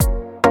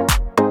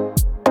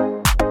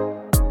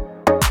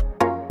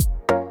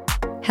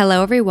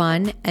Hello,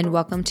 everyone, and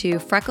welcome to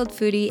Freckled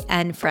Foodie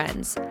and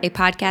Friends, a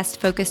podcast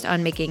focused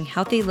on making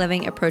healthy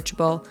living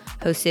approachable,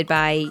 hosted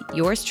by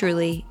yours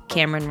truly,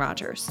 Cameron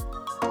Rogers.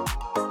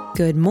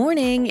 Good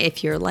morning.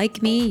 If you're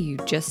like me, you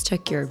just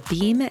took your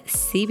Beam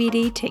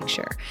CBD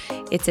tincture.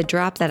 It's a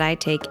drop that I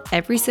take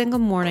every single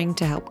morning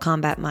to help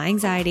combat my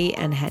anxiety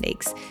and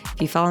headaches.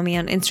 If you follow me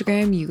on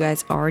Instagram, you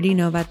guys already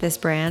know about this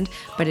brand,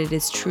 but it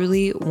is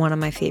truly one of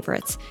my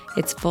favorites.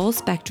 It's full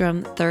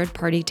spectrum,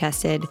 third-party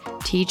tested,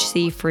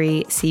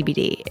 THC-free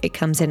CBD. It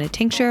comes in a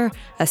tincture,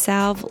 a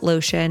salve,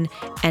 lotion,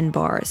 and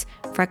bars.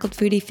 Freckled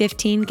Foodie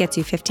 15 gets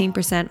you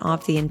 15%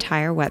 off the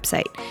entire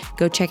website.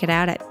 Go check it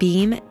out at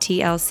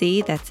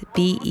BeamTLC. That's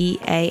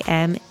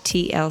BeamTLC.com.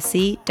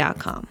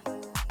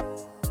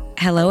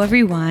 Hello,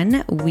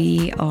 everyone.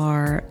 We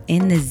are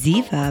in the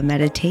Ziva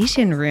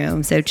meditation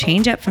room, so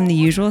change up from the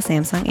usual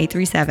Samsung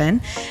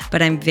 837,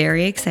 but I'm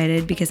very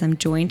excited because I'm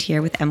joined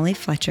here with Emily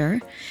Fletcher,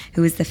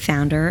 who is the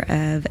founder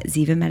of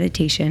Ziva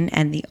Meditation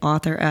and the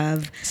author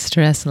of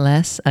Stress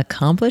Less,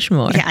 Accomplish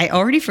More. Yeah, I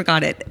already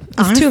forgot it.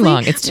 Honestly, it's too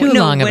long. It's too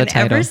long of a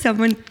title. Whenever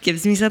someone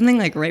gives me something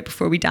like right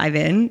before we dive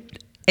in,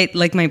 it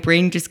like my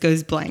brain just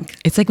goes blank.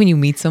 It's like when you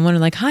meet someone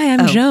and like, hi,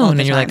 I'm Joan.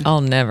 And you're like,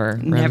 I'll never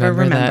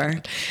remember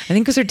that. I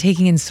think because they're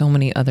taking in so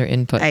many other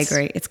inputs. I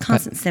agree. It's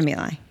constant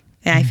stimuli.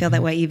 And I feel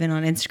that way even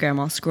on Instagram.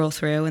 I'll scroll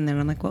through and then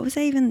I'm like,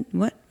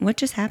 what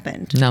just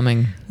happened?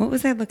 Numbing. What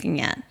was I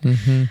looking at?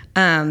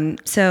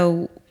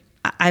 So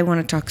I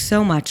want to talk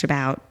so much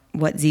about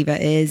what Ziva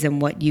is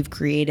and what you've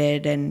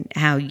created and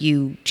how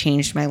you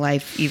changed my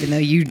life, even though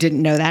you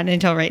didn't know that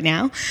until right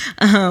now.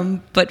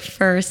 But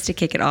first, to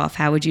kick it off,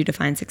 how would you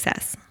define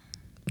success?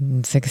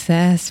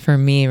 Success for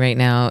me right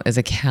now is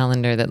a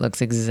calendar that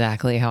looks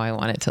exactly how I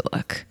want it to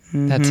look.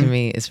 That to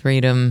me is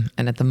freedom.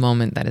 And at the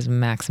moment, that is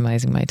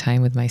maximizing my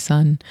time with my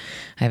son.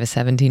 I have a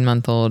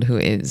 17-month-old who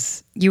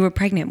is... You were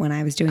pregnant when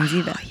I was doing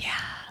Ziva. Oh, yeah.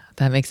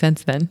 That makes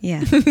sense then.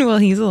 Yeah. Well,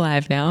 he's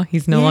alive now.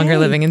 He's no longer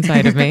living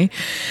inside of me.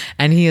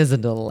 And he is a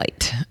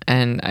delight.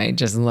 And I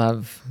just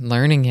love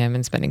learning him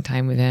and spending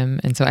time with him.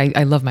 And so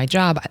I love my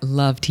job. I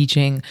love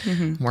teaching.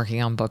 I'm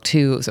working on book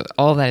 2. So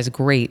all of that is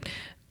great.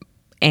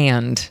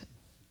 And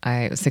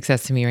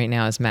success to me right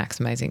now is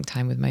maximizing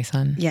time with my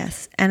son.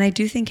 Yes. And I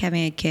do think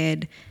having a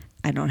kid,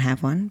 I don't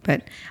have one,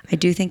 but I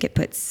do think it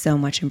puts so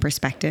much in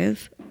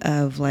perspective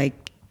of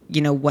like,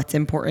 you know, what's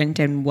important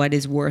and what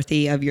is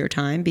worthy of your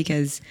time,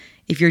 because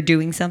if you're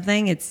doing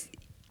something, it's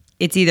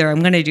either I'm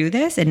going to do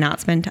this and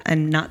not spend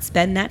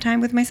that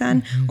time with my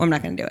son, or I'm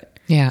not going to do it.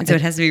 Yeah. And so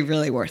it has to be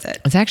really worth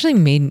it. It's actually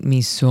made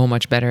me so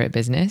much better at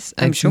business.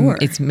 I'm sure.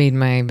 It's made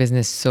my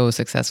business so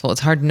successful.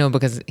 It's hard to know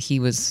because he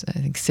was, I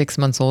think, 6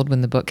 months old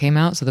when the book came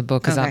out. So the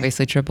book has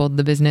obviously tripled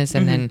the business.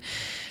 And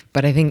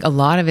but I think a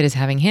lot of it is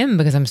having him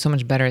because I'm so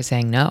much better at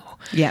saying no.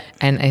 Yeah.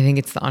 And I think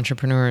it's the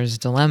entrepreneur's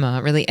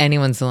dilemma, really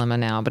anyone's dilemma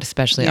now, but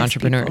especially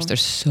entrepreneurs. People.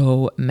 There's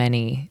so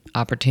many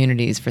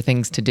opportunities for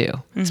things to do.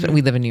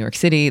 We live in New York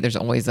City. There's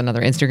always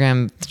another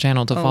Instagram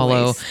channel to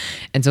follow.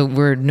 And so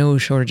we're no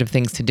shortage of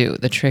things to do.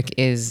 The trick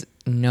is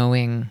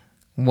knowing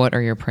what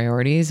are your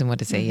priorities and what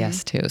to say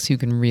yes to, so you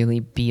can really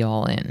be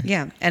all in.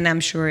 Yeah. And I'm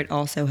sure it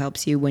also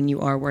helps you when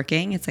you are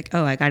working. It's like,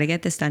 oh, I got to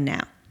get this done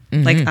now.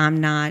 Like I'm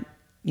not,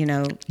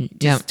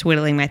 just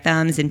twiddling my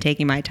thumbs and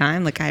taking my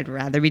time. Like I'd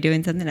rather be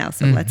doing something else.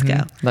 So let's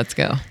go. Let's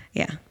go.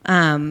 Yeah.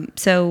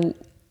 So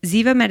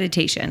Ziva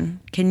Meditation,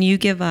 can you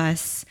give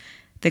us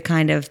the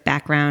kind of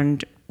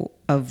background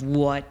of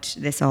what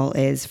this all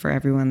is for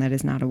everyone that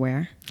is not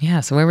aware?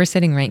 Yeah. So where we're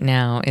sitting right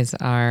now is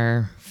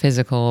our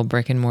physical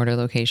brick and mortar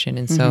location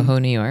in Soho,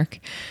 New York.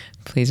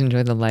 Please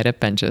enjoy the light up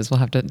benches.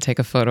 We'll have to take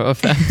a photo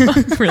of them.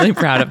 I'm really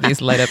proud of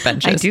these light up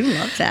benches. I do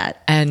love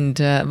that. And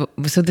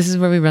so this is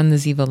where we run the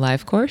Ziva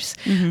Live course.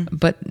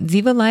 But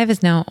Ziva Live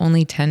is now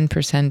only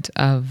 10%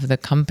 of the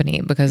company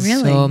because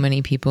so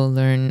many people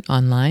learn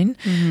online.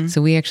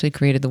 So we actually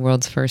created the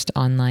world's first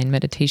online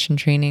meditation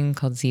training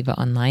called Ziva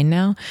Online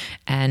now.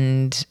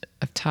 And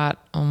I've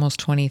taught almost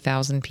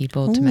 20,000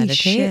 people to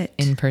meditate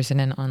in person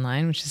and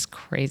online, which is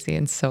crazy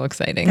and so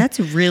exciting. That's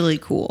really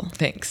cool.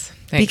 Thanks.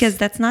 Because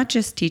that's not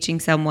just teaching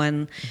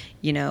someone,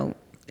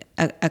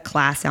 a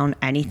class on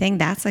anything.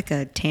 That's like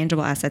a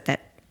tangible asset that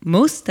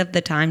most of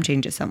the time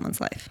changes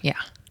someone's life. Yeah.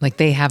 Like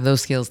they have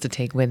those skills to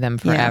take with them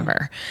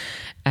forever.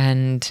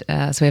 And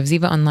so we have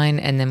Ziva Online,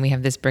 and then we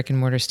have this brick and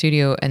mortar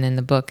studio. And then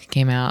the book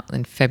came out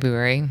in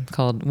February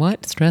called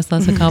what? Stress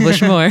Less,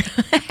 Accomplish More.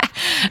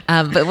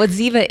 But what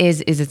Ziva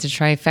is it's a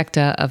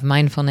trifecta of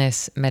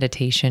mindfulness,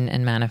 meditation,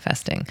 and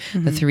manifesting,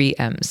 the 3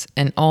 M's.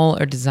 And all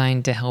are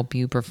designed to help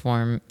you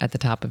perform at the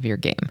top of your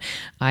game.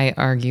 I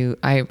argue,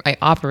 I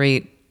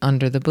operate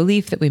under the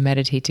belief that we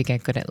meditate to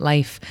get good at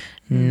life,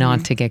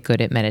 not to get good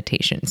at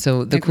meditation.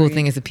 So the cool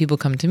thing is that people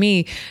come to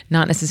me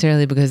not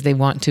necessarily because they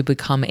want to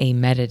become a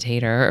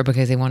meditator or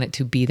because they want it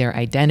to be their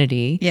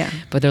identity,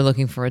 but they're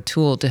looking for a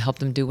tool to help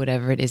them do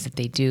whatever it is that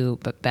they do,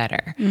 but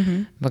better.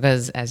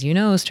 Because as you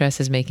know, stress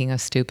is making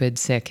us stupid,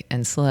 sick,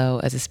 and slow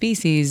as a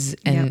species,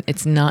 and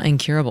it's not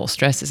incurable.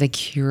 Stress is a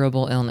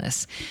curable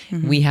illness.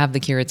 We have the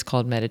cure. It's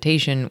called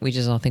meditation. We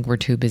just all think we're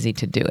too busy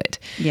to do it.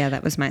 Yeah,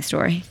 that was my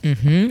story.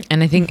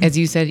 And I think, as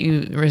you said,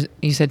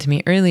 you said to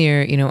me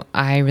earlier, you know,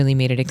 I really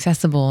made it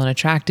accessible and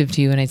attractive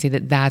to you. And I say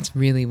that that's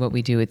really what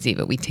we do at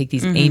Ziva. We take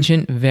these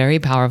ancient, very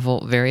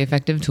powerful, very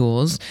effective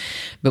tools,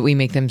 but we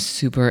make them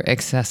super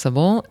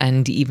accessible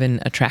and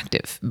even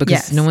attractive,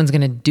 because no one's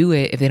going to do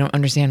it if they don't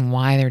understand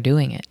why they're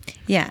doing it.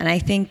 Yeah. And I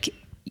think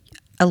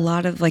a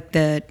lot of like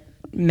the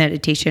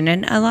meditation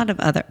and a lot of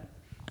other,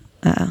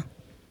 I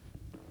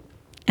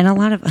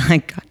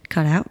got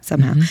cut out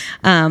somehow.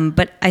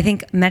 But I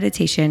think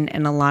meditation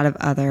and a lot of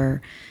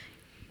other,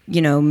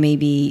 you know,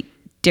 maybe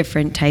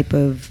different type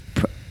of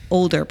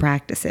older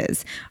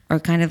practices are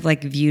kind of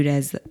like viewed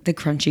as the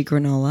crunchy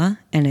granola.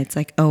 And it's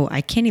like, oh,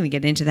 I can't even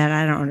get into that.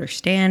 I don't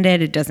understand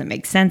it. It doesn't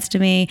make sense to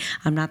me.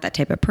 I'm not that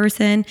type of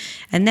person.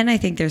 And then I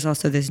think there's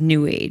also this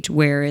new age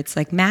where it's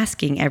like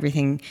masking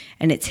everything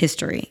and its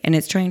history. And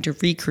it's trying to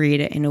recreate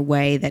it in a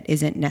way that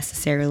isn't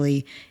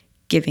necessarily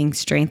giving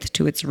strength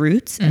to its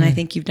roots. And I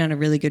think you've done a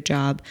really good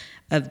job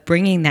of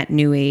bringing that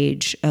new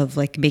age of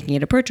like making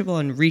it approachable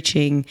and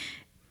reaching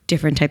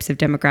different types of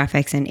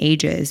demographics and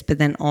ages, but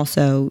then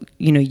also,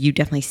 you know, you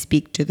definitely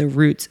speak to the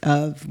roots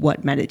of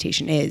what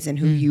meditation is and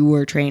who you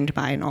were trained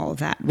by and all of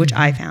that, which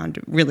I found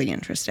really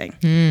interesting.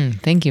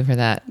 Thank you for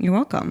that. You're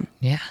welcome.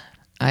 Yeah.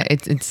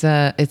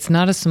 It's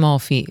not a small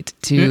feat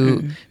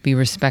to be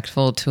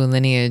respectful to a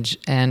lineage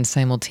and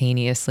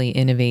simultaneously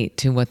innovate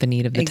to what the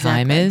need of the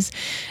time is,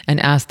 and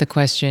ask the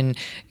question,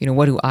 you know,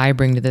 what do I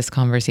bring to this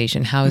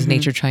conversation? How is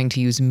nature trying to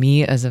use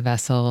me as a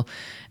vessel,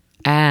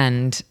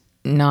 and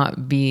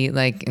not be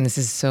like, and this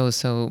is so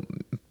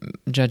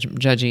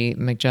judgy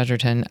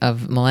McJudgerton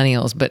of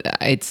millennials, but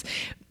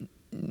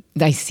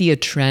I see a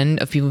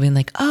trend of people being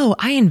like, oh,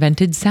 I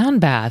invented sound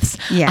baths.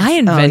 I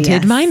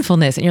invented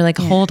mindfulness. And you're like,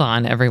 hold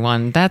on,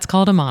 everyone. That's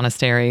called a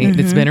monastery.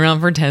 It's been around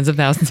for tens of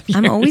thousands of years.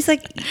 I'm always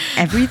like,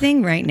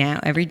 everything right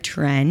now, every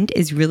trend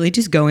is really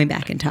just going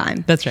back in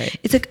time. That's right.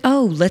 It's like,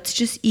 oh, let's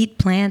just eat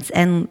plants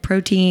and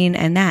protein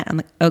and that. I'm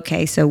like,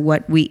 okay, so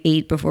what we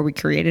ate before we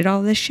created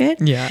all this shit?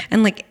 Yeah.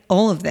 And like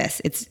all of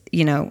this, it's,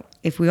 you know,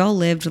 if we all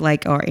lived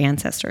like our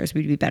ancestors,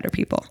 we'd be better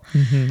people.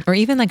 Or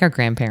even like our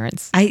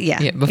grandparents.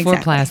 Before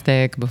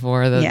plastic,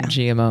 before the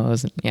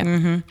GMOs.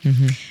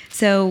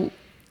 So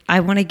I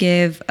want to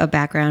give a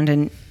background,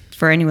 and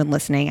for anyone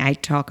listening, I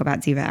talk about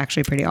Ziva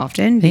actually pretty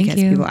often because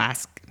people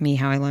ask me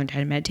how I learned how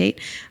to meditate,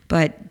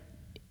 but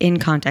in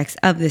context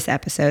of this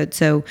episode.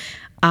 So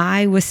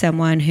I was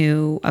someone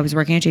who, I was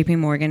working at JP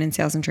Morgan in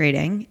sales and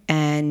trading,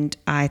 and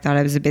I thought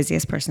I was the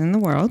busiest person in the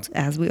world,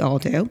 as we all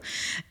do.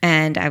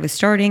 And I was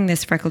starting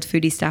this freckled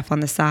foodie stuff on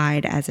the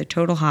side as a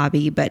total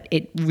hobby, but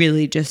it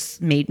really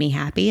just made me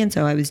happy. And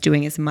so I was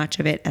doing as much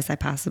of it as I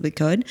possibly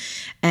could.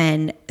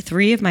 And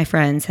 3 of my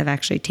friends have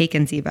actually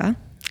taken Ziva.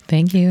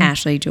 Thank you.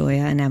 Ashley,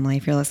 Julia, and Emily,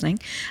 if you're listening.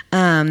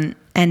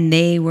 And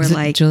they were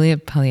like... Julia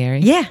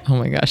Pagliari? Yeah. Oh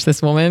my gosh,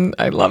 this woman,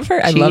 I love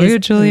her. I love you,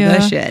 Julia.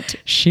 The shit.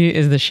 She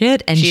is the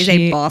shit. And she's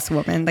a boss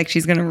woman. Like,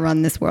 she's going to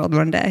run this world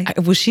one day.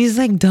 Well, she's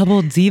like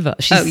double Ziva.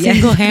 She's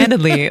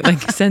single-handedly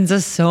like sends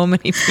us so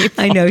many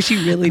people. I know,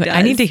 she really does.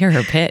 I need to hear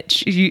her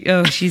pitch.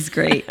 She's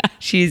great.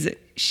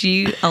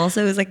 She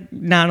also is like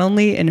not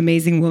only an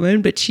amazing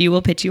woman, but she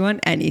will pitch you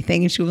on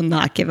anything and she will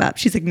not give up.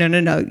 She's like, no,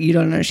 you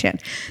don't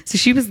understand. So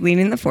she was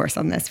leaning the force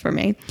on this for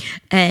me.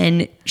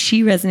 And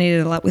she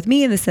resonated a lot with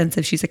me in the sense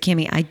of, she's like,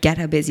 Cami, I get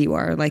how busy you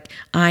are. Like,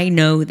 I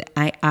know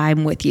that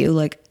I'm with you.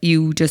 Like,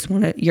 you just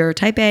you're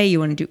type A, you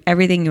want to do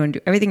everything, you want to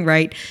do everything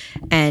right.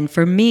 And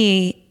for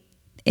me,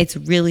 it's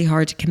really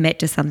hard to commit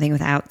to something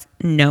without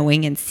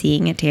knowing and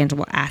seeing a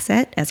tangible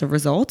asset as a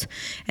result.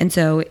 And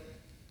so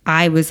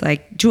I was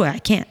like, Joy, I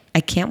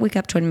can't wake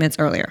up 20 minutes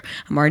earlier.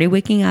 I'm already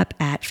waking up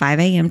at 5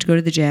 a.m. to go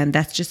to the gym.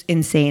 That's just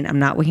insane. I'm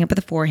not waking up with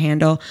a 4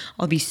 handle.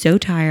 I'll be so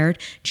tired.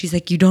 She's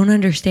like, you don't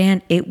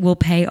understand. It will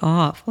pay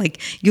off. Like,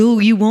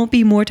 you won't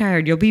be more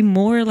tired. You'll be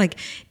more like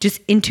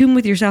just in tune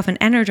with yourself and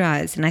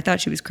energized. And I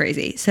thought she was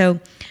crazy. So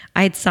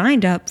I had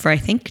signed up for, I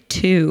think,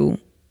 2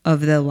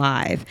 of the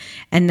live.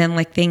 And then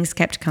like things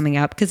kept coming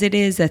up because it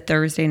is a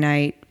Thursday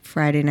night,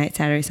 Friday night,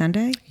 Saturday,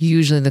 Sunday.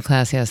 Usually the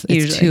class, yes.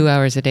 It's 2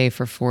 hours a day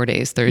for 4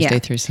 days, Thursday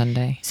through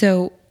Sunday.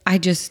 So I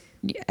just,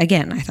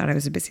 again, I thought I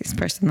was the busiest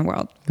person in the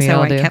world.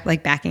 So I kept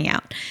like backing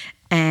out.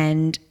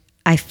 And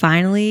I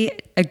finally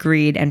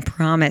agreed and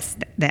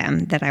promised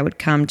them that I would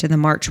come to the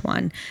March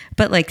one.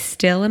 But like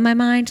still in my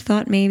mind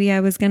thought maybe I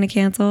was going to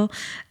cancel.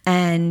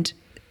 And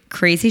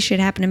crazy shit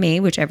happened to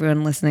me, which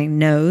everyone listening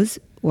knows,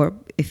 or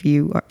if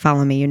you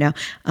follow me, you know.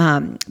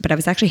 But I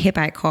was actually hit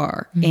by a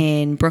car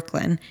in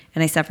Brooklyn,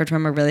 and I suffered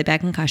from a really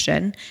bad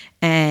concussion.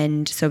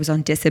 And so I was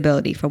on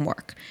disability from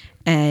work.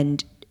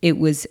 And it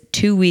was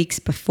 2 weeks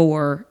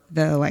before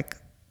the like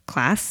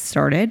class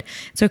started.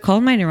 So I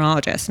called my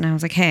neurologist and I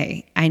was like,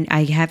 hey,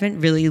 I haven't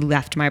really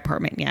left my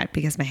apartment yet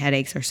because my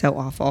headaches are so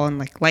awful and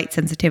like light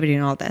sensitivity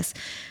and all this.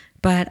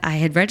 But I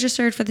had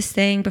registered for this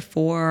thing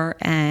before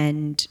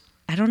and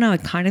I don't know, I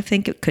kind of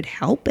think it could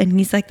help. And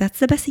he's like, that's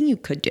the best thing you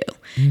could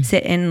do.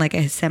 Sit in like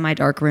a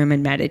semi-dark room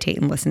and meditate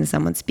and listen to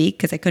someone speak,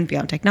 because I couldn't be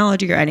on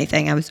technology or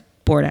anything. I was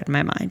bored out of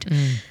my mind.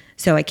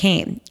 So I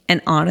came. And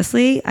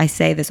honestly, I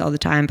say this all the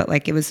time, but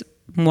like it was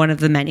one of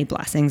the many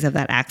blessings of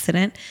that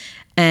accident.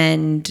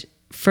 And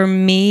for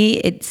me,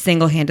 it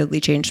single-handedly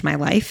changed my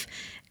life.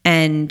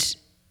 And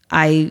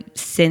I,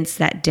 since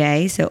that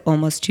day, so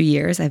almost 2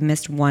 years, I've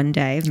missed one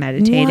day of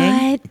meditating.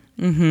 What?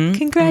 Mm-hmm.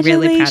 Congratulations.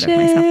 I'm really proud of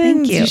myself.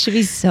 Thank you. You should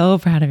be so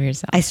proud of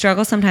yourself. I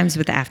struggle sometimes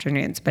with the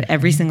afternoons, but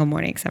every single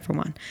morning except for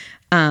one.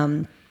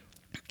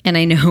 And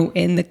I know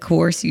in the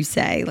course you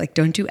say, like,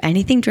 don't do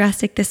anything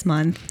drastic this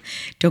month.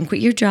 Don't quit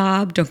your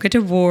job. Don't get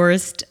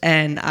divorced.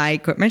 And I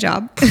quit my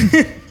job.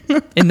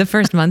 In the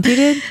first month you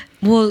did?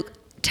 Well,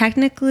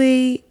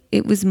 technically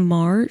it was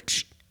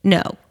March.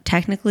 No,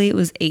 technically it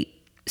was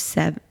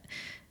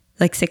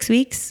 6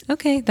 weeks.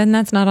 Okay, then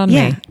that's not on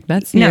me.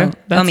 That's you. No,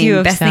 that's I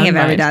mean, best thing I've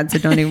ever done, so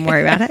don't even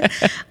worry about it.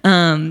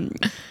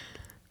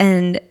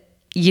 And,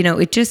 you know,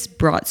 it just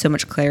brought so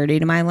much clarity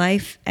to my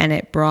life, and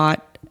it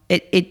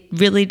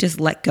really just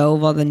let go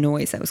of all the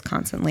noise that was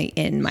constantly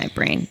in my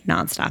brain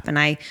nonstop. And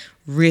I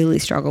really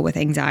struggle with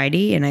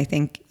anxiety, and I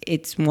think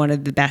it's one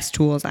of the best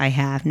tools I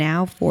have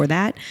now for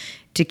that,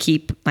 to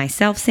keep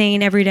myself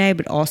sane every day,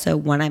 but also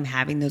when I'm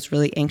having those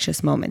really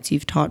anxious moments.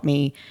 You've taught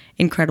me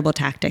incredible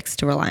tactics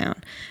to rely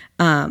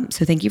on.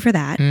 So thank you for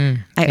that.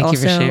 I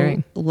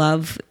also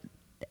love,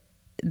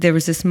 there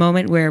was this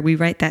moment where we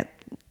write that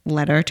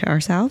letter to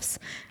ourselves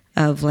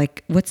of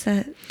like, what's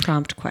that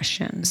prompt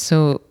question?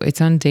 So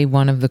it's on day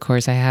 1 of the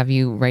course. I have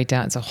you write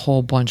down, it's a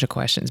whole bunch of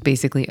questions,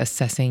 basically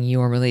assessing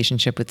your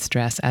relationship with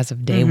stress as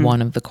of day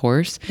 1 of the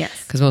course.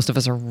 Yes. Because most of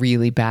us are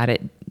really bad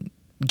at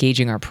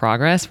gauging our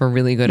progress. We're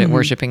really good at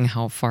worshiping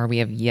how far we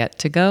have yet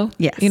to go,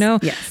 you know,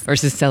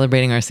 versus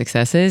celebrating our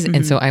successes.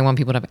 And so I want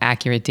people to have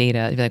accurate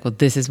data. Be like, well,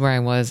 this is where I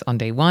was on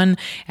day 1.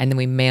 And then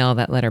we mail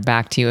that letter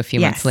back to you a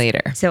few months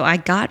later. So I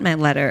got my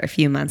letter a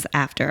few months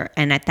after.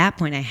 And at that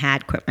point I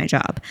had quit my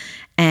job.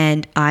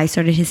 And I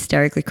started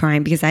hysterically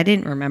crying because I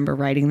didn't remember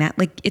writing that.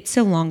 Like, it's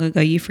so long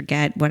ago, you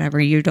forget, whatever,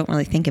 you don't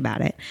really think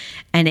about it.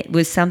 And it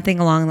was something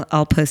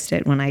I'll post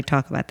it when I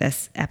talk about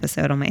this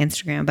episode on my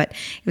Instagram, but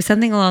it was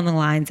something along the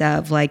lines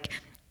of like,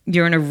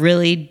 you're in a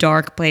really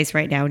dark place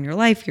right now in your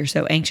life. You're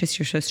so anxious,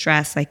 you're so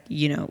stressed. Like,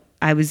 you know,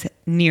 I was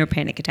near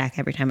panic attack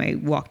every time I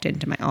walked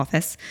into my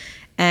office.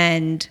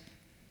 And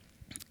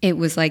it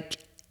was like,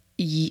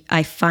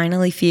 I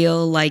finally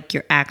feel like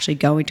you're actually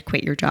going to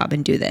quit your job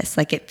and do this.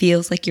 Like, it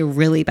feels like you're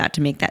really about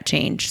to make that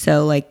change.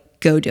 So like,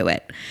 go do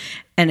it.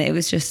 And it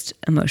was just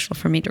emotional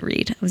for me to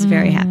read. I was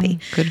very happy.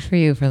 Good for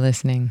you for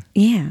listening.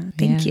 Yeah.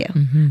 Thank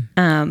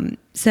you.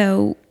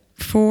 So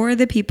for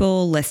the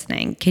people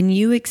listening, can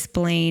you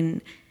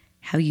explain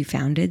how you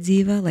founded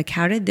Ziva? Like,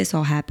 how did this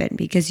all happen?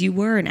 Because you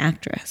were an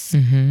actress.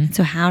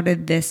 So how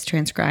did this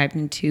transcribe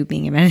into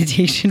being a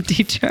meditation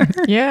teacher?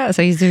 Yeah.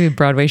 So I used to be a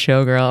Broadway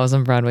showgirl. I was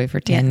on Broadway for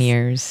 10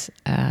 years.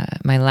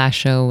 My last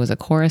show was a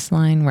chorus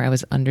line where I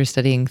was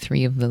understudying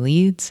 3 of the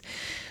leads.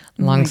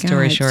 Long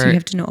story short. So you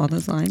have to know all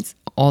those lines?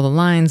 All the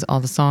lines, all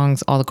the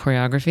songs, all the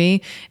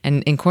choreography.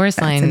 And in chorus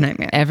line,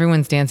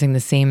 everyone's dancing the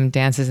same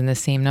dances and the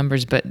same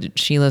numbers, but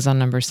Sheila's on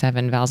number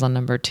 7, Val's on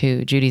number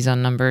 2, Judy's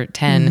on number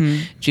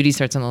 10. Judy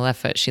starts on the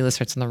left foot, Sheila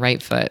starts on the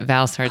right foot,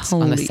 Val starts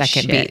on the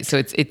second beat. So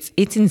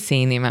it's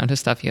insane the amount of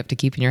stuff you have to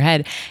keep in your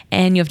head,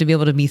 and you have to be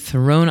able to be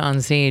thrown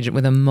on stage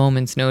with a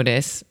moment's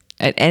notice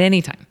at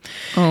any time.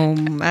 Oh,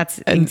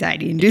 that's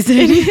anxiety inducing.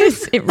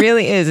 It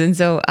really is. And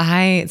so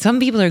some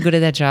people are good at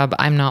that job.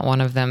 I'm not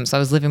one of them. So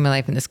I was living my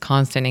life in this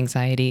constant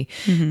anxiety.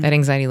 That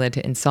anxiety led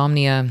to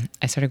insomnia.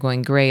 I started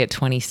going gray at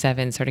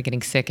 27, started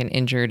getting sick and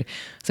injured.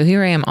 So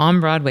here I am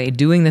on Broadway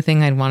doing the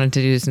thing I'd wanted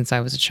to do since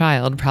I was a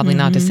child, probably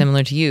not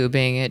dissimilar to you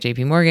being at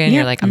JP Morgan.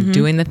 You're like, I'm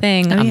doing the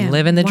thing. I'm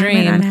living the dream.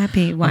 Why am I not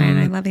happy? Why am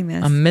I loving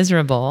this? I'm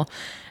miserable.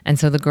 And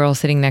so the girl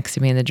sitting next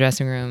to me in the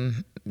dressing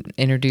room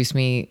introduced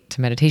me to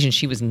meditation.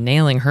 She was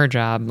nailing her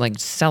job, like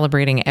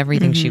celebrating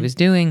everything she was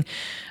doing.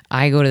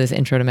 I go to this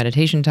intro to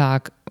meditation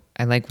talk.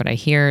 I like what I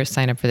hear,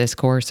 sign up for this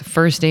course.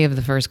 First day of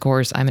the first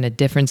course, I'm in a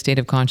different state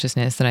of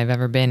consciousness than I've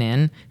ever been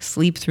in.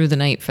 Sleep through the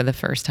night for the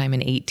first time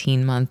in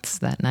 18 months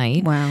that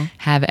night. Wow.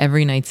 Have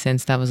every night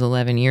since. That was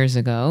 11 years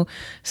ago.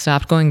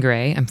 Stopped going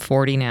gray. I'm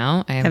 40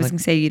 now. I was going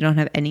to say, you don't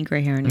have any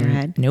gray hair in your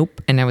head.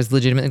 Nope. And I was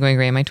legitimately going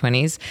gray in my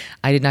 20s.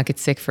 I did not get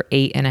sick for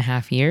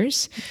 8.5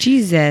 years.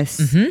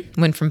 Jesus.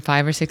 Went from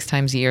 5 or 6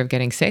 times a year of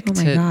getting sick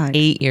to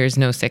 8 years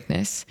no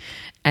sickness.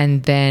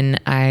 And then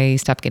I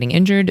stopped getting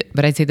injured.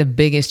 But I'd say the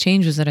biggest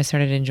change was that I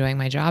started enjoying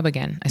my job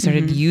again. I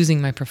started using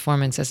my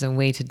performance as a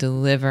way to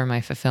deliver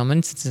my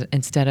fulfillment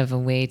instead of a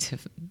way to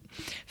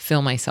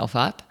fill myself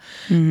up,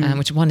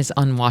 which one is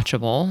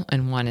unwatchable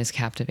and one is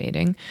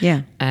captivating.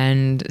 Yeah.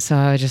 And so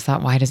I just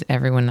thought, why does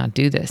everyone not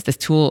do this? This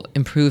tool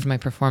improved my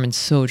performance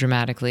so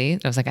dramatically.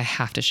 I was like, I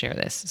have to share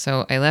this.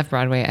 So I left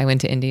Broadway. I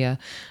went to India.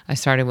 I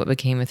started what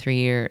became a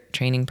 3-year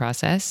training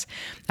process.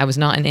 I was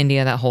not in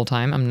India that whole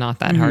time. I'm not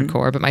that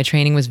hardcore, but my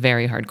training was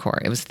very hardcore.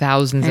 It was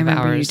thousands of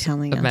hours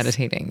of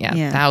meditating.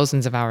 Yeah.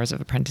 Thousands of hours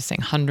of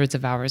apprenticing, hundreds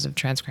of hours of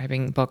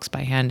transcribing books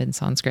by hand in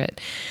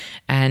Sanskrit.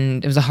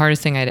 And it was the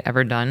hardest thing I'd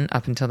ever done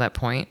up until that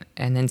point.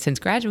 And then since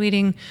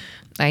graduating,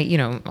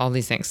 all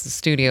these things, the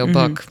studio,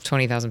 book,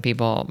 20,000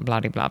 people, blah,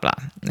 blah, blah, blah.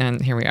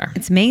 And here we are.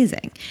 It's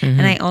amazing.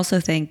 And I also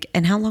think,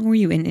 and how long were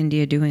you in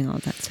India doing all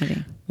that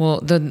studying? Well,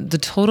 the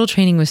total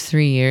training was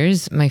 3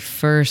 years. My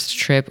first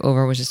trip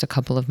over was just a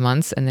couple of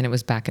months, and then it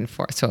was back and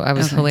forth. So I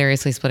was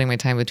hilariously splitting my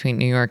time between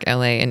New York,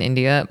 LA, and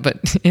India.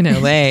 But in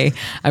LA,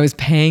 I was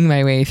paying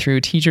my way through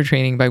teacher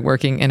training by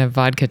working in a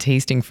vodka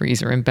tasting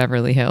freezer in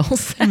Beverly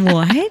Hills.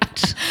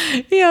 What?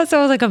 Yeah, so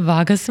I was like a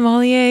vodka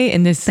sommelier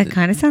in this. That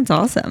kind of sounds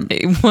awesome.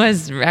 It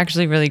was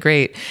actually really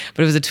great,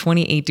 but it was a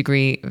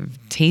 28-degree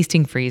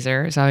tasting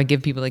freezer. So I would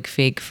give people like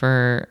fake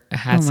fur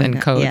hats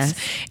and coats,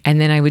 and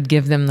then I would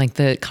give them like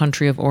the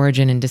country of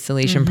origin and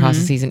distillation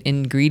processes and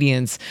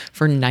ingredients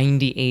for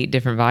 98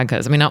 different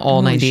vodkas. I mean, not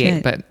all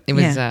 98, but it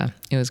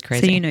was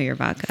crazy. So you know your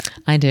vodka.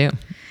 I do.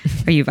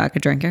 Are you a vodka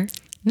drinker?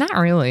 Not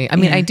really. I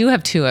mean, I do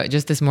have two.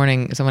 Just this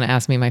morning, someone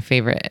asked me my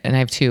favorite, and I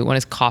have two. One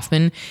is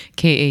Kaufman,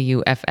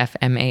 Kauffman.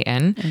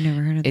 I've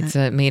never heard of It's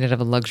that. made out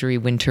of a luxury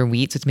winter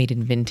wheat, so it's made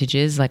in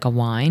vintages like a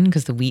wine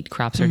because the wheat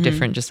crops are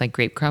different, just like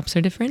grape crops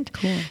are different.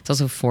 Cool. It's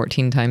also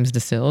 14 times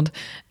distilled.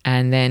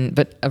 And then,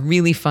 but a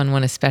really fun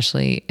one,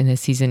 especially in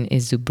this season,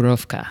 is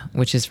Zubrowka,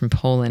 which is from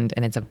Poland,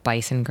 and it's a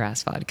bison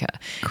grass vodka.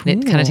 Cool.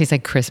 And it kind of tastes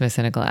like Christmas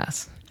in a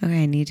glass.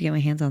 Okay, I need to get my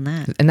hands on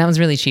that. And that was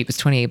really cheap. It's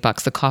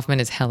 $28. The Kaufman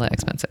is hella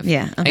expensive.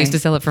 Yeah. Okay. I used to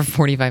sell it for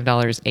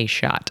 $45 a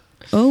shot.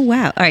 Oh,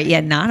 wow. All right. Yeah.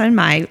 Not in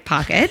my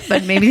pocket,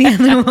 but maybe the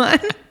other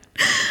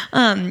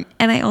one.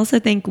 And I also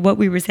think what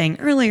we were saying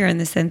earlier in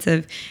the sense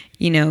of,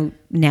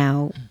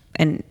 now,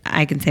 and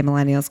I can say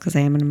millennials because I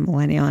am a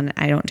millennial and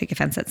I don't take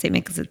offense to that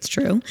statement because it's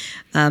true.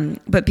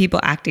 But people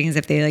acting as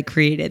if they like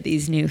created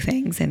these new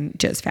things and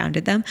just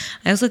founded them.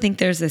 I also think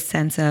there's a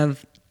sense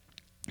of,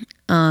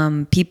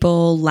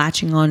 people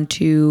latching on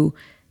to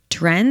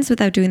trends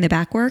without doing the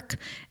back work.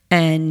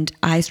 And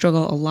I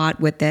struggle a lot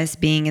with this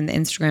being in the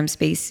Instagram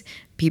space,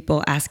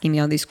 people asking me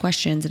all these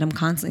questions. And I'm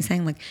constantly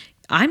saying like,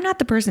 I'm not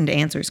the person to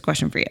answer this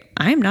question for you.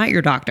 I'm not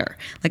your doctor.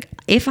 Like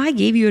if I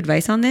gave you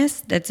advice on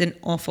this, that's an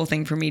awful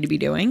thing for me to be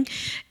doing.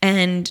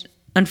 And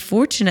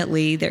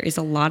unfortunately, there is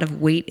a lot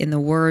of weight in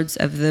the words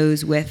of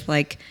those with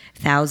like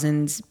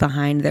thousands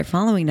behind their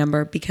following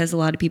number because a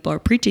lot of people are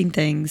preaching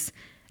things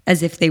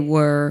as if they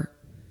were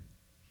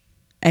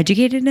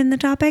educated in the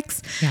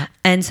topics. Yeah.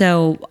 And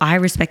so I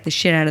respect the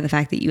shit out of the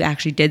fact that you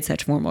actually did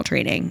such formal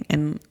training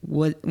and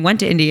went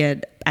to India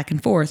back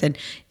and forth and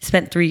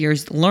spent 3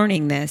 years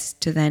learning this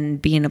to then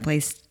be in a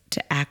place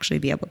to actually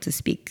be able to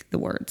speak the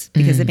words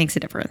because it makes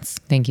a difference.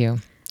 Thank you.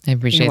 I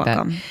appreciate You're that.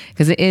 welcome.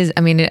 Because it is, I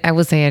mean, I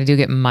will say I do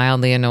get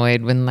mildly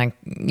annoyed when like,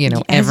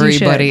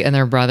 everybody and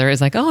their brother is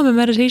like, oh, I'm a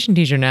meditation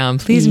teacher now and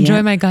please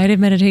enjoy my guided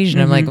meditation.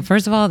 I'm like,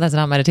 first of all, that's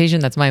not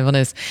meditation. That's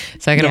mindfulness.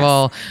 Second of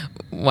all,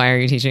 why are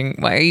you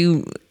teaching?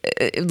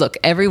 Look,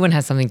 everyone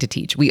has something to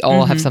teach. We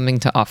all have something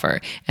to offer.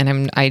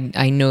 And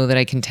I know that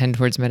I can tend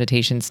towards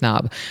meditation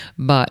snob,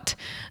 but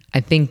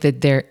I think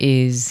that there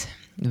is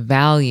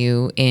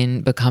value in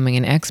becoming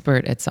an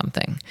expert at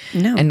something.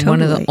 No, and totally.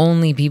 One of the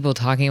only people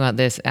talking about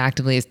this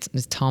actively is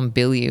Tom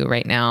Bilyeu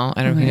right now.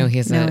 I don't know if you know, he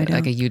has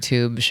a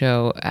YouTube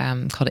show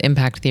called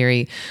Impact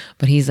Theory,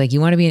 but he's like,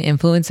 you want to be an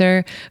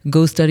influencer,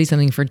 go study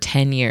something for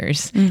 10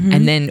 years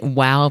and then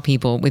wow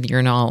people with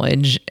your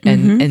knowledge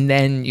and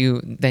then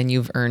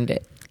you've earned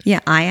it. Yeah,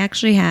 I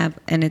actually have,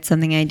 and it's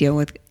something I deal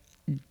with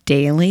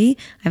daily.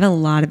 I have a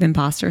lot of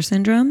imposter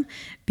syndrome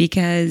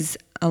because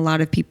a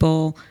lot of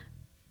people,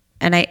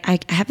 and I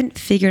haven't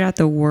figured out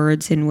the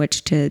words in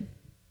which to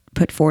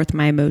put forth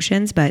my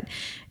emotions, but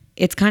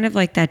it's kind of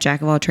like that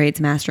jack of all trades,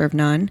 master of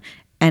none.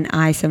 And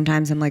I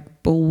sometimes am like,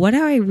 but what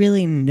do I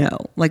really know?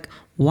 Like,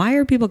 why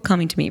are people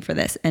coming to me for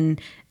this?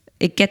 And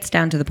it gets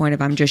down to the point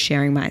of I'm just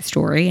sharing my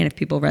story. And if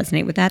people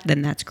resonate with that,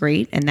 then that's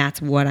great. And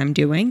that's what I'm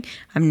doing.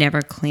 I'm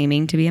never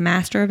claiming to be a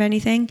master of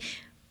anything.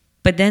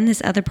 But then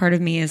this other part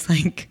of me is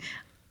like,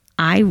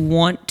 I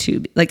want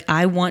to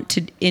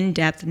in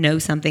depth know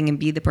something and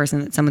be the person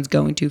that someone's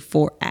going to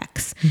for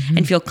X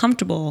and feel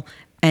comfortable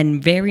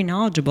and very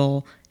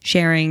knowledgeable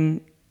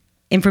sharing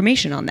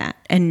information on that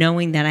and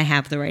knowing that I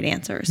have the right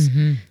answers.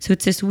 So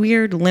it's this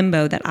weird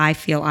limbo that I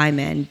feel I'm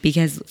in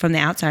because from the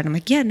outside, I'm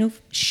like, yeah, no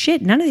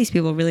shit. None of these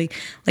people really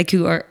like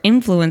who are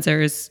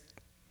influencers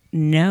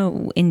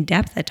know in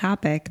depth a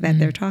topic that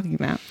they're talking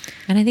about.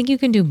 And I think you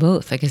can do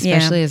both. Like,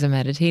 especially as a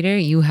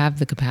meditator, you have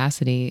the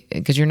capacity,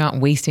 because you're not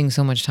wasting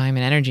so much time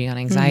and energy on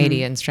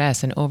anxiety and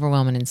stress and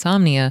overwhelm and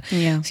insomnia.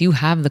 Yeah. So you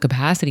have the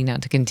capacity now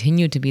to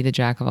continue to be the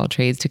jack of all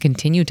trades, to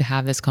continue to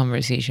have this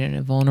conversation in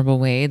a vulnerable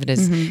way that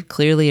is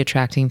clearly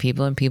attracting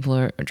people and people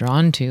are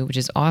drawn to, which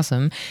is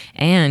awesome.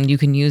 And you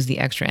can use the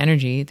extra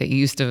energy that you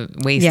used to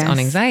waste on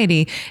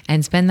anxiety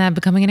and spend that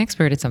becoming an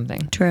expert at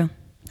something. True.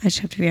 I just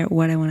have to figure out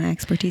what I want to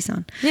expertise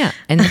on. Yeah.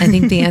 And I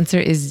think the answer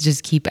is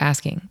just keep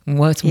asking.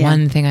 What's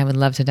one thing I would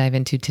love to dive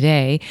into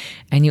today?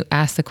 And you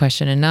ask the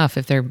question enough.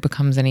 If there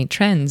becomes any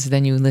trends,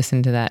 then you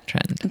listen to that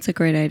trend. That's a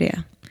great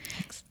idea.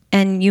 Thanks.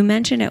 And you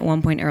mentioned at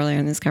one point earlier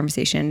in this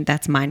conversation,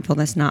 that's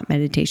mindfulness, not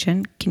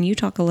meditation. Can you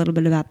talk a little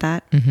bit about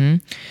that?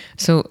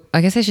 So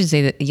I guess I should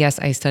say that, yes,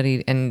 I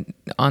studied, and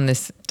on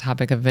this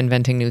topic of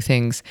inventing new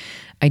things,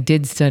 I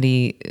did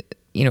study,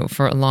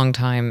 for a long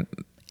time.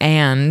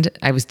 And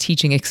I was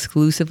teaching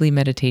exclusively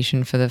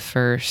meditation for the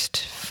first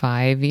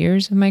 5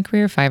 years of my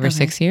career, 5 or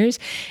 6 years.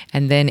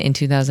 And then in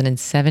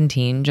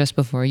 2017, just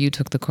before you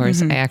took the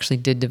course, I actually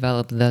did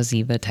develop the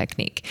Ziva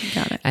technique.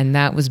 Got it. And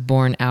that was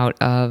born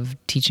out of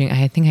teaching.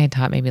 I think I had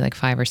taught maybe like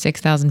 5,000 or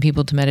 6,000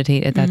 people to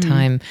meditate at that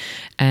time.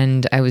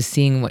 And I was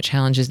seeing what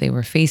challenges they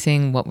were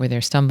facing, what were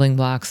their stumbling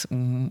blocks,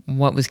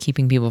 what was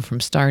keeping people from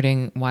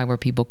starting, why were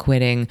people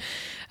quitting,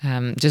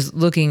 just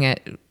looking at,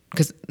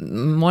 because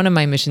one of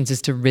my missions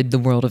is to rid the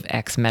world of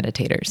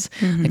ex-meditators.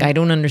 Like, I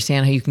don't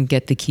understand how you can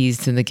get the keys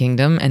to the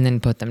kingdom and then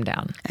put them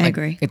down. I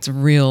agree. It's a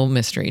real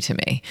mystery to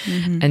me.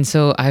 And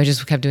so I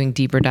just kept doing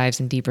deeper dives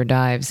and deeper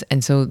dives.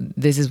 And so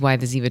this is why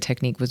the Ziva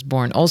technique was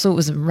born. Also, it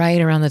was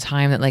right around the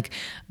time that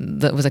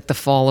that was like the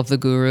fall of the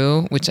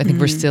guru, which I think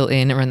we're still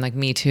in, around like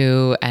Me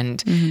Too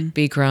and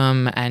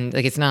Bikram. And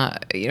like, it's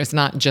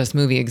not just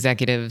movie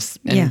executives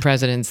and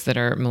presidents that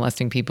are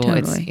molesting people.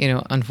 Totally.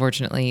 It's,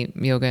 unfortunately,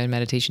 yoga and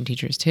meditation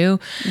teachers too.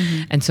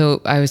 And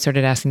so I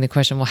started asking the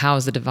question, well, how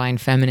is the divine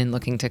feminine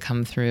looking to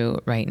come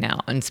through right now,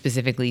 and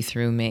specifically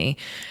through me?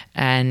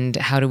 And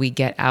how do we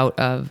get out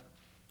of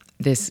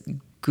this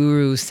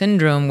guru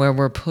syndrome where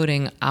we're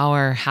putting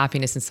our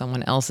happiness in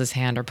someone else's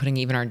hand, or putting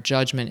even our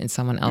judgment in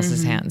someone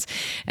else's hands?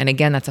 And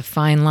again, that's a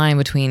fine line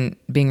between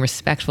being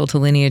respectful to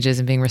lineages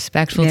and being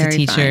respectful to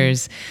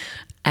teachers.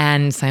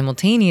 And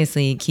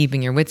simultaneously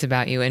keeping your wits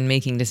about you and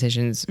making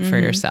decisions for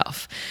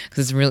yourself,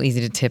 because it's real easy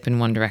to tip in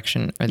one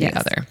direction or the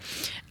other.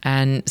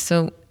 And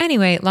so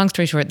anyway, long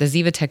story short, the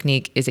Ziva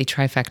technique is a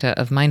trifecta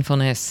of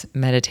mindfulness,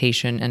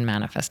 meditation, and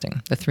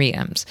manifesting, the 3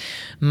 M's.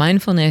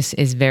 Mindfulness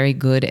is very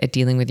good at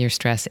dealing with your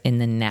stress in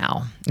the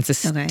now. It's a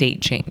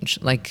state change,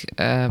 like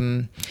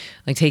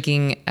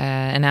taking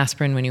an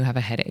aspirin when you have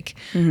a headache.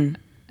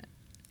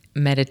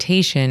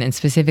 Meditation, and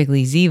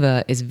specifically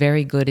Ziva, is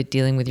very good at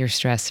dealing with your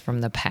stress from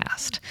the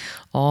past.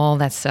 All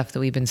that stuff that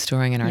we've been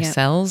storing in our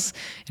cells,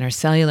 in our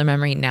cellular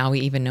memory. Now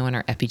we even know in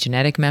our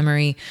epigenetic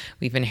memory.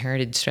 We've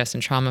inherited stress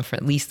and trauma for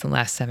at least the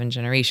last 7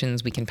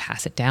 generations. We can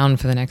pass it down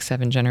for the next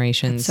 7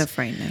 generations. That's so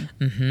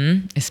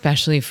frightening.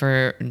 Especially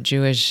for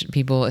Jewish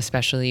people,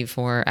 especially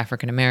for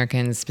African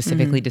Americans,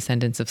 specifically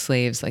descendants of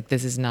slaves. Like,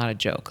 this is not a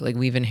joke. Like,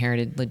 we've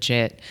inherited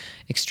legit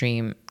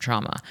extreme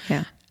trauma.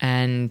 Yeah.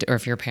 Or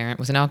if your parent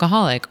was an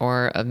alcoholic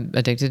or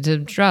addicted to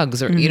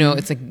drugs, or,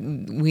 it's like,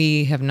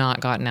 we have not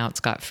gotten out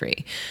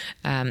scot-free.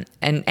 And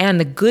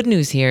the good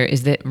news here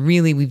is that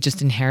really we've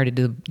just inherited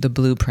the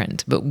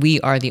blueprint, but we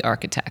are the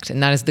architect.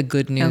 And that is the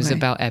good news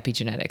about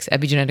epigenetics.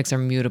 Epigenetics are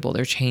mutable,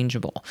 they're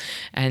changeable.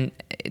 And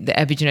the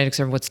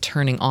epigenetics are what's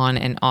turning on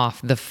and off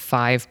the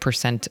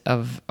 5%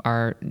 of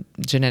our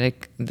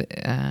genetic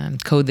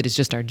code that is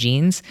just our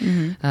genes.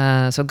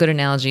 So a good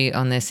analogy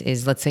on this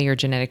is, let's say your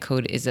genetic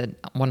code is a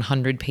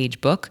 100-page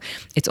book.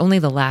 It's only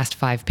the last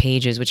 5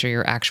 pages, which are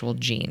your actual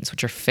genes,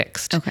 which are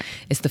fixed.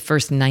 It's the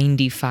first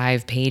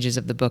 95 pages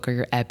of the book are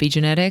your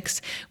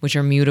epigenetics, which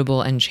are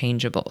mutable and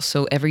changeable.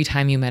 So every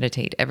time you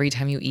meditate, every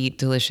time you eat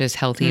delicious,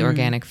 healthy,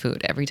 organic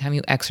food, every time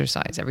you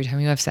exercise, every time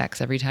you have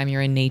sex, every time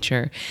you're in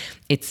nature,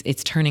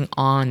 it's turning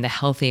on the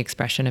healthy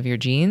expression of your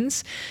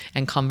genes.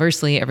 And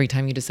conversely, every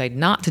time you decide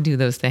not to do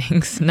those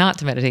things, not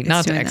to meditate,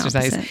 not to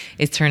exercise,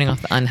 it's turning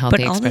off the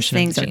unhealthy expression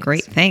of the genes. But all these things are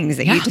great things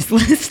that you just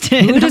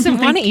listed. Who doesn't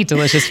want to eat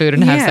delicious food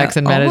and have sex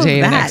and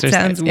meditate and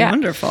exercise? Sounds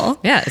wonderful.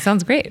 Yeah, it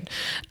sounds great.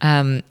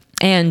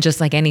 And just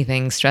like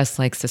anything, stress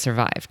likes to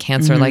survive.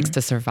 Cancer likes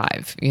to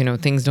survive.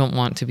 Things don't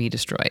want to be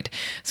destroyed.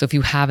 So if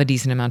you have a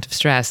decent amount of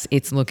stress,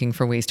 it's looking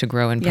for ways to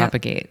grow and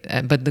propagate.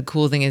 But the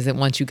cool thing is that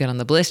once you get on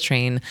the bliss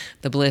train,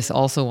 the bliss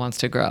also wants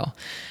to grow.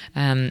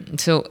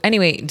 So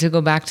anyway, to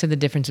go back to the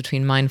difference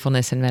between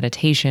mindfulness and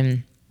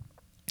meditation,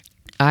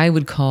 I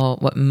would call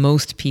what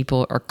most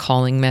people are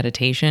calling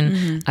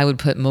meditation, I would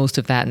put most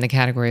of that in the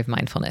category of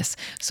mindfulness.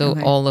 So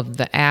all of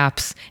the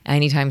apps,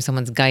 anytime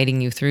someone's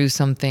guiding you through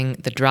something,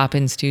 the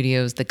drop-in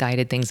studios, the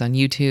guided things on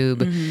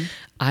YouTube,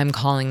 I'm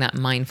calling that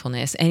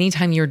mindfulness.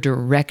 Anytime you're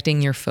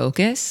directing your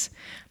focus,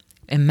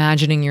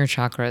 imagining your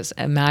chakras,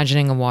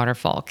 imagining a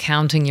waterfall,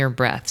 counting your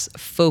breaths,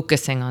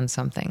 focusing on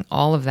something,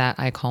 all of that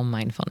I call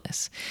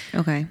mindfulness.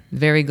 Okay.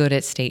 Very good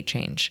at state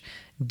change.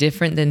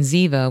 Different than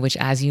Ziva, which,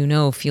 as you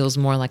know, feels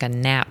more like a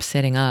nap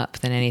sitting up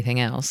than anything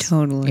else.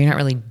 Totally. You're not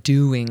really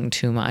doing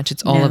too much.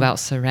 It's all about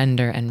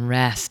surrender and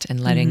rest and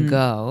letting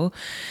go.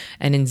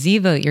 And in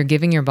Ziva, you're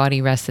giving your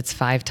body rest that's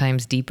 5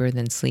 times deeper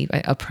than sleep,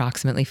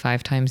 approximately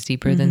 5 times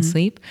deeper than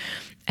sleep.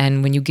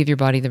 And when you give your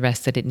body the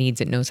rest that it needs,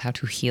 it knows how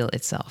to heal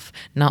itself,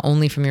 not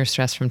only from your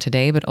stress from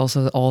today, but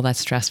also all that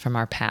stress from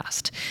our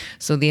past.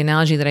 So the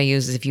analogy that I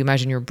use is if you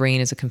imagine your brain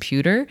as a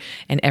computer,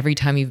 and every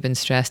time you've been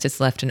stressed, it's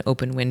left an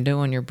open window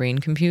on your brain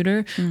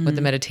computer. What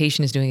the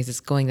meditation is doing is it's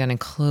going down and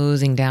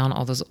closing down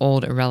all those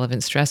old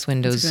irrelevant stress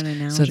windows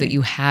so that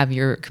you have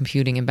your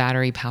computing and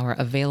battery power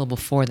available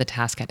for the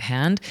task at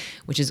hand,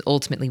 which is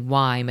ultimately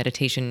why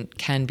meditation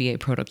can be a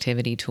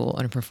productivity tool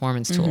and a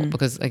performance tool,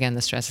 because again,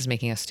 the stress is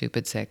making us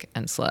stupid, sick,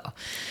 and slow.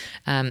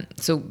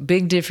 So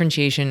big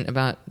differentiation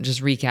about,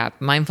 just recap,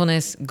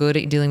 mindfulness, good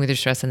at dealing with your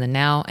stress in the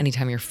now,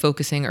 anytime you're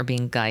focusing or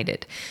being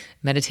guided.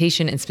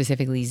 Meditation, and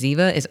specifically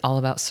Ziva, is all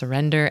about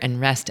surrender and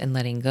rest and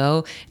letting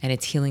go, and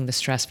it's healing the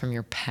stress from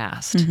your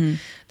past.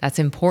 That's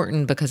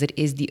important because it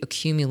is the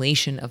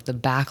accumulation of the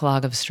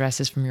backlog of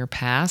stresses from your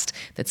past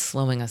that's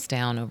slowing us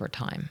down over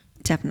time.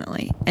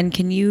 Definitely. And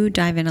can you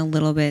dive in a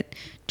little bit,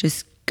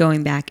 just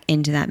going back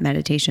into that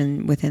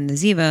meditation within the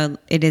Ziva?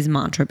 It is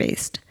mantra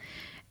based.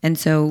 And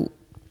so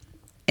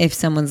if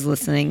someone's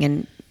listening,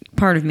 and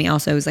part of me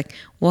also is like,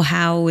 well,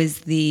 how is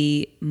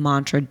the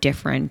mantra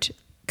different?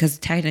 Because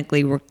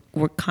technically we're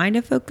kind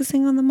of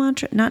focusing on the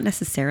mantra, not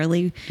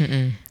necessarily.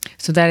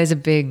 So that is a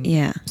big,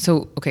 yeah.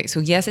 So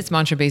yes, it's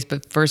mantra based,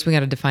 but first we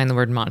got to define the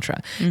word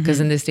mantra. Because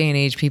in this day and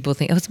age, people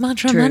think, oh, it's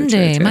Mantra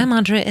Monday. True. My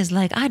mantra is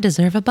like, I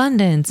deserve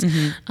abundance.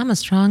 I'm a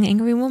strong,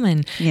 angry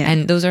woman. Yeah.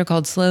 And those are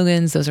called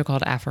slogans. Those are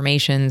called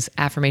affirmations.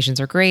 Affirmations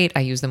are great.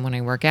 I use them when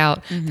I work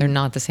out. They're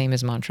not the same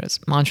as mantras.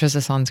 Mantra is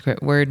a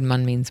Sanskrit word.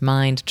 Man means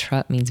mind.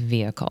 Tra means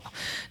vehicle.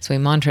 So a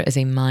mantra is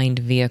a mind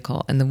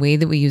vehicle. And the way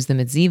that we use them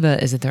at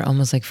Ziva is that they're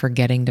almost like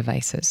forgetting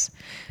devices.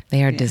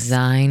 They are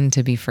designed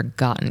to be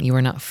forgotten. You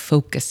are not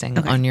focusing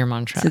on your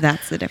mantra. So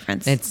that's the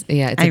difference. It's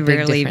a I big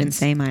rarely difference. Even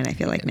say mine, I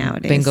feel like,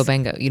 nowadays. Bingo,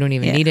 bango. You don't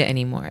even need it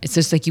anymore. It's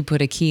just like you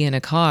put a key in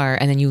a car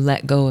and then you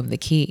let go of the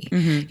key.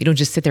 You don't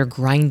just sit there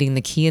grinding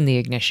the key in the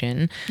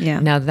ignition.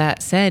 Now,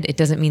 that said, it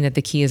doesn't mean that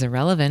the key is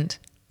irrelevant.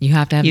 You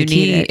have to have the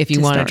key if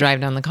you want to drive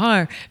down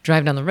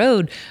the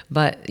road,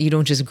 but you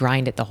don't just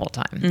grind it the whole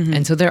time.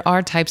 And so there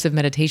are types of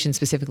meditation,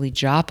 specifically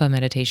japa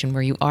meditation,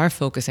 where you are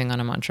focusing on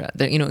a mantra.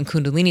 In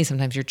Kundalini,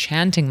 sometimes you're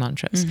chanting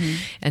mantras.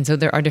 And so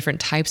there are different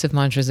types of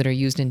mantras that are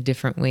used in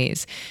different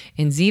ways.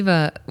 In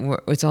Ziva,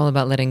 it's all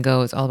about letting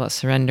go. It's all about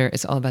surrender.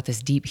 It's all about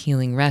this deep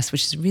healing rest,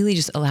 which is really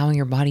just allowing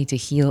your body to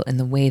heal in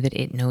the way that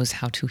it knows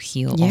how to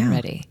heal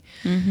already.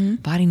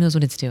 Body knows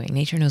what it's doing.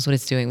 Nature knows what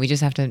it's doing. We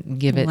just have to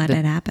let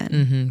it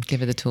happen.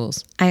 Give it the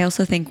tools. I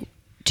also think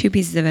 2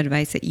 pieces of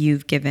advice that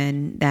you've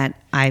given that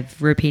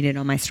I've repeated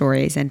on my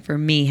stories and for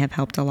me have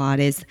helped a lot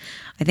is,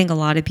 I think a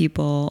lot of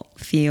people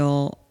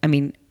feel,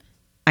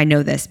 I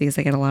know this because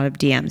I get a lot of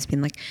DMs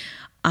being like,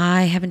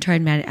 I haven't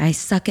tried I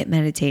suck at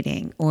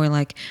meditating, or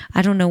like,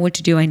 I don't know what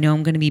to do. I know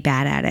I'm going to be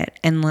bad at it.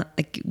 And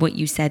like what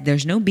you said,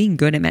 there's no being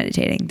good at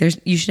meditating.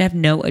 You should have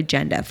no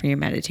agenda for your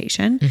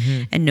meditation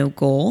and no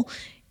goal.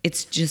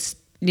 It's just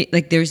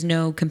like, there's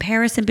no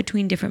comparison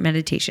between different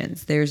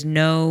meditations. There's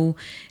no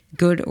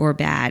good or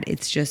bad.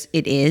 It's just,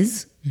 it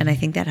is. And I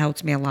think that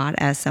helps me a lot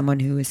as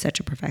someone who is such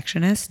a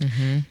perfectionist.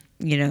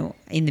 In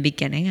the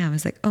beginning, I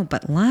was like, oh,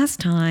 but last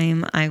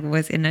time I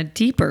was in a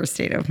deeper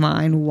state of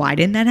mind. Why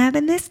didn't that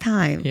happen this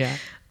time? Yeah.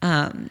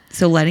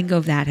 So letting go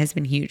of that has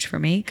been huge for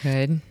me.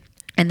 Good.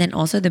 And then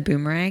also the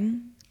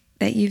boomerang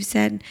that you've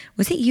said.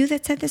 Was it you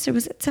that said this, or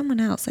was it someone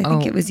else? I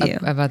think it was you.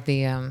 About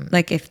the...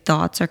 like if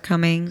thoughts are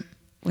coming...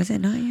 Was it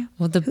not you?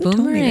 Well, the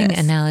boomerang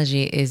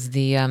analogy is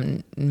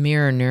the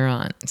mirror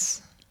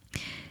neurons.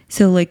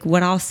 So like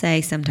what I'll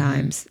say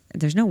sometimes,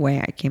 there's no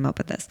way I came up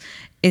with this,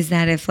 is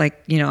that if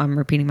like, I'm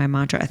repeating my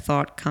mantra, a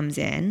thought comes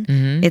in,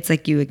 it's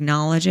like you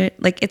acknowledge it.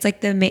 Like it's like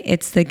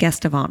it's the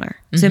guest of honor.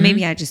 So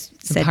maybe I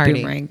just said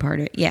boomerang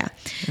part of it. Yeah.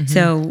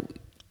 So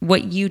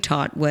what you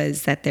taught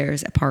was that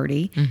there's a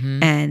party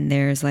and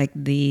there's like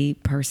the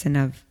person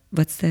of,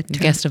 what's the term?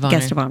 Guest of honor.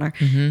 Guest of honor,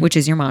 which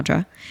is your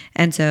mantra.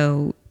 And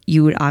so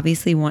you would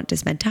obviously want to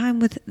spend time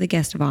with the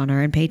guest of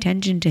honor and pay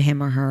attention to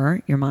him or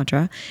her, your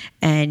mantra.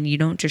 And you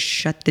don't just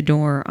shut the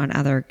door on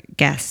other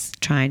guests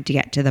trying to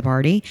get to the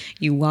party.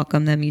 You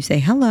welcome them, you say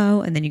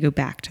hello, and then you go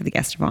back to the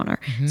guest of honor.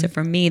 So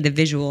for me, the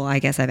visual, I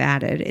guess I've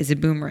added, is a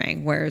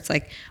boomerang, where it's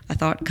like a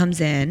thought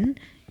comes in,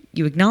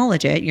 you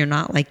acknowledge it. You're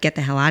not like, get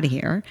the hell out of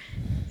here.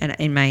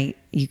 And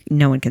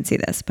no one can see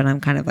this, but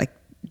I'm kind of like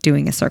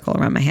doing a circle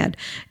around my head.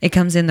 It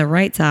comes in the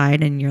right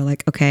side and you're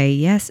like, okay,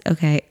 yes,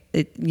 okay.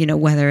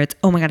 Whether it's,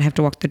 oh my God, I have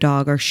to walk the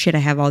dog, or shit, I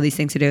have all these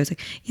things to do. It's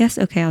like, yes,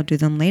 okay, I'll do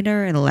them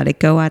later, and let it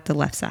go at the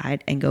left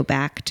side and go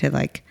back to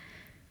like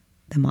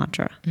the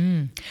mantra.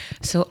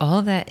 So all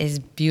of that is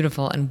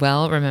beautiful and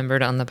well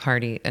remembered on the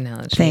party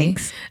analogy.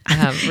 Thanks.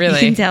 Really. You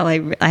can tell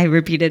I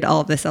repeated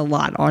all of this a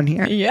lot on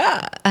here.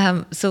 Yeah.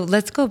 So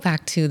let's go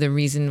back to the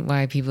reason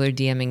why people are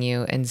DMing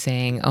you and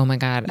saying, oh my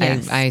God,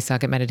 yes. I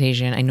suck at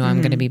meditation. I know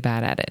I'm going to be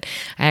bad at it.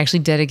 I actually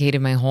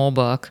dedicated my whole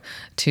book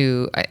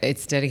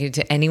it's dedicated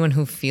to anyone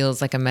who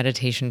feels like a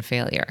meditation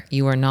failure.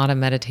 You are not a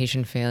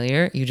meditation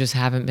failure. You just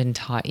haven't been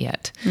taught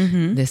yet.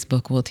 This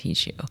book will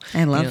teach you.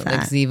 I love that. Like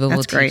Ziva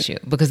will teach you.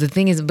 Because the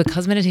thing is,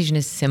 because meditation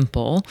is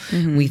simple,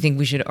 we think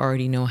we should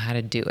already know how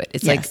to do it.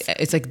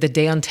 It's like the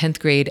day on 10th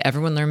grade,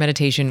 everyone learned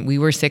meditation. We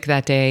were sick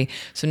that day.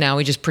 So now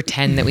we just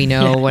pretend that we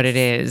know what it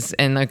is.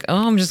 And like,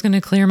 oh, I'm just going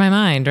to clear my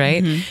mind,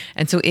 right?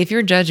 And so if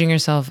you're judging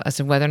yourself as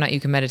to whether or not you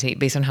can meditate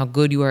based on how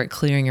good you are at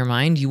clearing your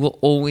mind, you will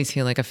always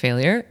feel like a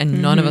failure.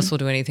 And none of us will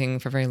do anything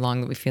for very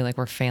long that we feel like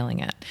we're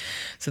failing at.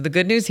 So the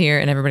good news here,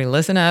 and everybody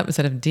listen up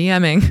instead of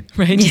DMing,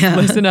 right? Just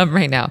listen up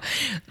right now.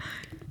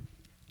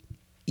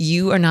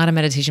 You are not a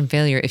meditation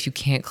failure if you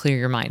can't clear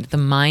your mind. The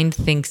mind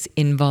thinks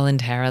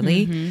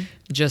involuntarily,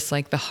 just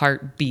like the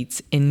heart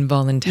beats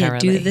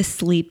involuntarily. Yeah, do the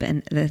sleep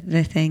and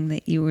the thing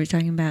that you were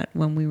talking about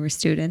when we were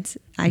students.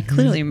 I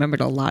clearly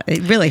remembered a lot.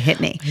 It really hit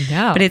me.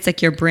 Yeah. But it's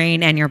like your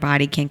brain and your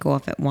body can't go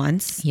off at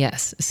once.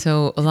 Yes.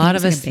 So a lot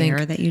of us think...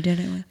 that you did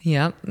it with.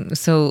 Yeah.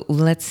 So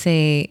let's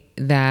say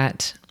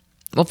that...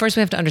 Well, first we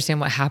have to understand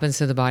what happens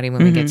to the body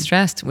when we get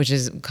stressed, which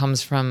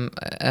comes from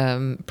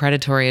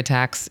predatory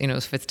attacks.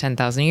 If it's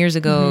 10,000 years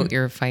ago,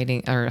 you're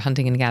fighting or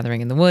hunting and gathering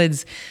in the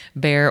woods,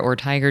 bear or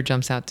tiger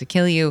jumps out to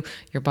kill you,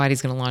 your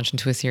body's going to launch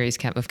into a series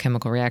of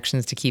chemical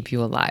reactions to keep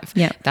you alive.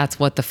 Yeah. That's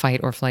what the fight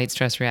or flight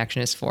stress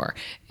reaction is for.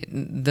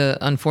 The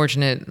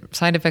unfortunate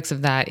side effects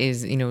of that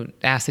is,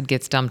 acid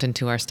gets dumped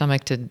into our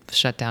stomach to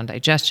shut down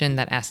digestion.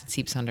 That acid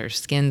seeps under our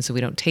skin, so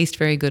we don't taste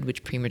very good,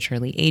 which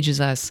prematurely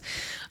ages us.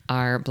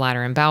 Our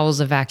bladder and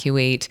bowels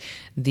evacuate.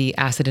 The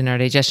acid in our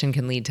digestion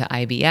can lead to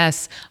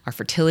IBS. Our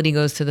fertility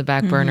goes to the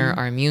back burner.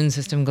 Our immune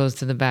system goes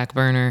to the back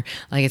burner.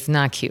 Like, it's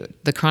not cute.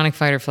 The chronic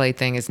fight or flight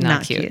thing is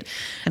not cute.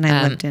 And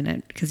I lived in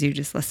it because you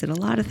just listed a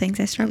lot of things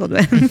I struggled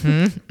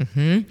with.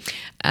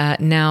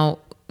 Now,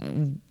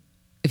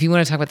 if you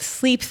want to talk about the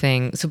sleep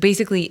thing, so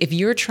basically, if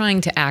you're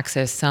trying to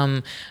access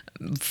some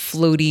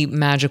floaty,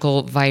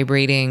 magical,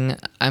 vibrating,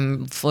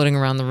 I'm floating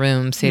around the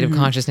room state of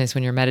consciousness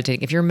when you're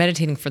meditating, if you're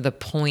meditating for the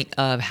point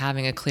of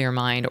having a clear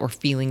mind or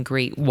feeling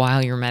great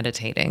while you're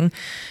meditating,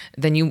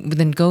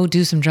 then go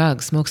do some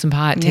drugs, smoke some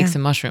pot, take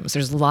some mushrooms.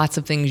 There's lots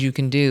of things you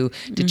can do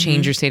to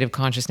change your state of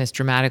consciousness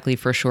dramatically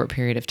for a short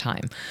period of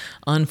time.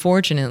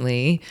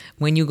 Unfortunately,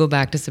 when you go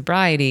back to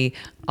sobriety,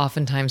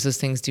 oftentimes those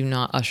things do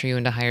not usher you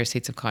into higher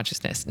states of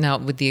consciousness. Now,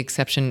 with the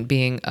exception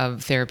being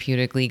of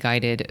therapeutically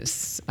guided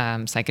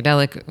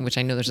psychedelic, which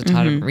I know there's a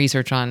ton of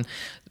research on,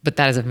 but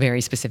that is a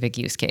very specific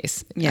use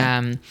case.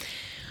 Yeah.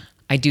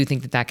 I do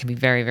think that can be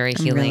very, very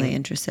healing. I'm really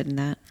interested in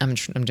that. I'm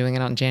doing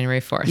it on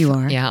January 4th. You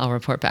are? Yeah, I'll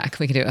report back.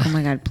 We can do Oh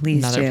my God,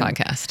 please another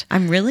podcast.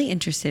 I'm really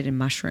interested in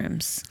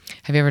mushrooms.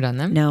 Have you ever done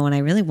them? No, and I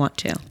really want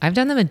to. I've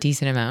done them a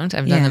decent amount.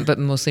 I've done them, but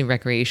mostly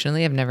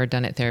recreationally. I've never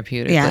done it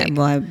therapeutically. Yeah,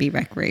 well, I would be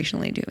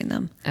recreationally doing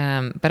them.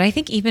 But I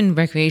think even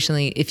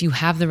recreationally, if you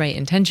have the right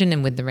intention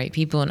and with the right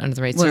people and under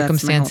the right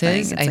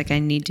circumstances. That's my whole thing. It's I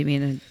need to be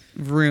in a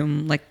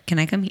room. Like, can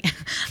I come here?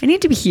 I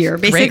need to be here,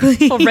 basically.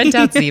 Great. Well, rent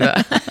out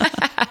Ziva.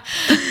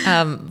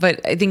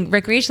 But I think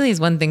recreationally is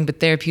one thing, but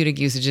therapeutic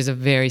usage is a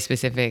very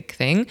specific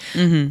thing.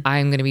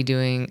 I'm going to be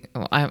doing,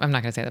 I'm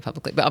not going to say that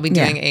publicly, but I'll be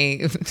doing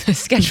a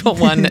Schedule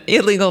 1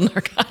 illegal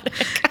narcotic.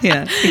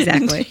 Yeah,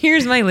 exactly.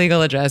 Here's my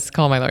legal address.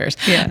 Call my lawyers.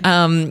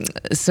 Yeah.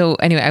 So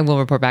anyway, I will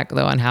report back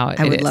though on how it is.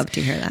 I would love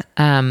to hear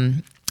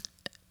that.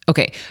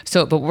 Okay,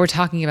 so but what we're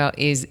talking about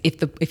is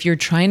if you're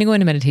trying to go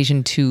into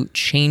meditation to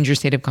change your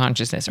state of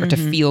consciousness or to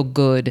feel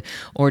good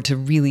or to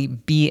really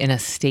be in a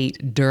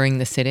state during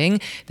the sitting,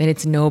 then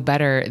it's no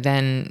better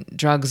than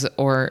drugs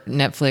or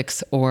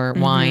Netflix or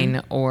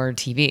wine or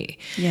TV.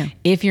 Yeah.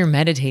 If you're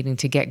meditating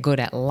to get good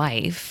at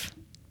life,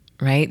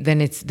 right?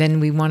 Then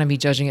we want to be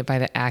judging it by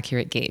the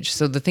accurate gauge.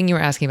 So the thing you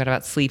were asking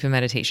about sleep and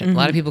meditation, a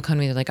lot of people come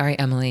to me, they're like, all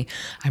right, Emily,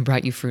 I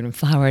brought you fruit and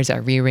flowers. I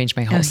rearranged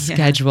my whole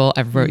schedule.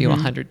 I've wrote you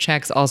 100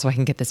 checks. Also, I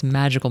can get this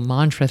magical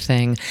mantra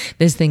thing.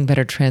 This thing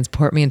better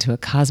transport me into a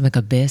cosmic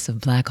abyss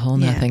of black hole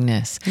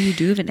nothingness. Well, you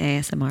do have an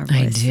ASMR voice.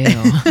 I do.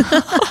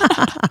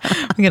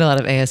 We get a lot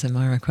of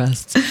ASMR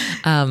requests.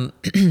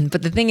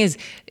 But the thing is,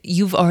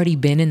 you've already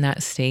been in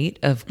that state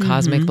of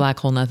cosmic black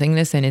hole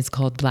nothingness, and it's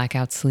called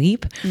blackout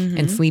sleep.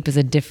 And sleep is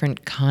a different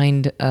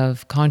kind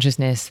of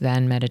consciousness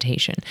than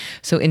meditation.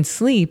 So in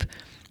sleep,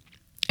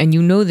 and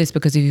you know this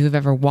because if you've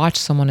ever watched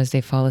someone as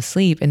they fall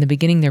asleep, in the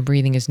beginning their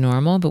breathing is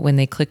normal, but when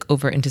they click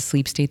over into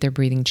sleep state, their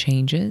breathing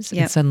changes.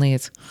 And suddenly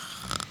it's...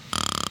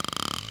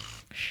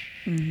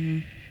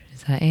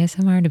 Is that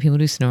ASMR? Do people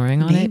do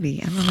snoring on it?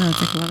 Maybe. I don't know. It's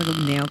like a lot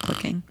of nail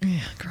clicking. Yeah,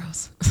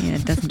 gross. Yeah,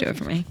 it doesn't do it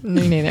for me.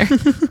 Me neither.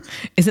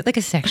 Is it like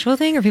a sexual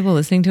thing? Are people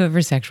listening to it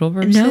for sexual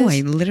purposes? No,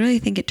 I literally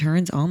think it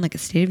turns on like a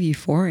state of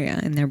euphoria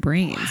in their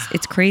brains. Wow.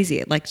 It's crazy.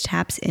 It like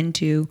taps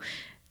into,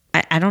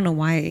 I don't know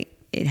why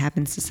it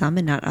happens to some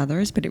and not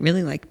others, but it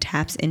really like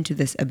taps into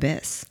this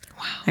abyss.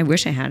 Wow. I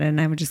wish I had it and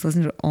I would just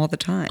listen to it all the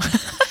time.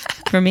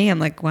 For me, I'm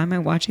like, why am I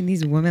watching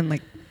these women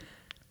like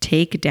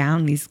take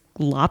down these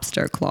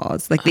lobster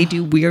claws? Like they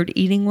do weird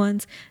eating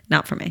ones.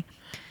 Not for me.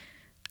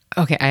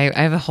 Okay, I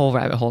have a whole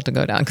rabbit hole to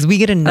go down because we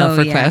get enough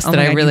requests that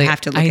I really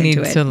have to look I need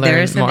into it. to learn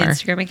There are some more.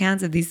 Instagram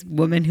accounts of these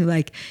women who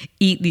like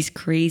eat these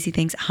crazy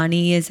things.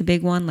 Honey is a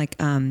big one, like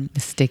The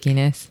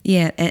stickiness.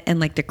 yeah, and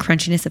like the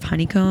crunchiness of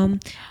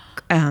honeycomb.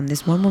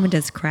 This one woman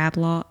does crab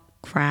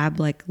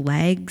like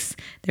legs.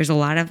 There's a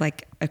lot of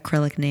like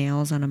acrylic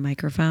nails on a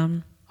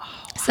microphone. Oh,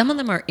 wow. Some of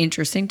them are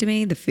interesting to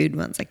me. The food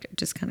ones like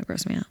just kind of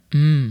gross me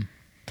out.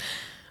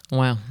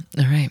 Wow.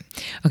 All right.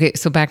 Okay.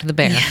 So back to the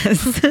bear.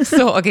 Yes.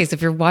 So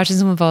if you're watching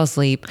someone fall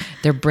asleep,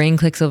 their brain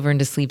clicks over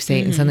into sleep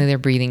state and suddenly their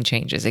breathing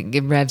changes.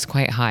 It revs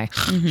quite high.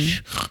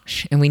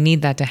 And we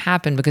need that to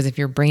happen because if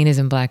your brain is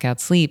in blackout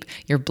sleep,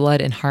 your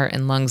blood and heart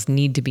and lungs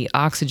need to be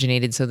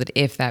oxygenated so that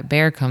if that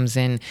bear comes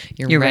in,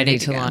 you're ready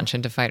to launch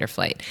into fight or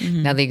flight.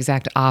 Now, the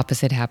exact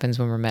opposite happens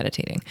when we're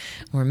meditating.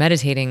 When we're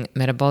meditating,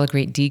 metabolic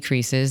rate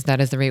decreases.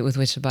 That is the rate with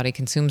which the body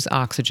consumes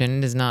oxygen.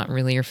 It is not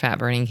really your fat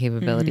burning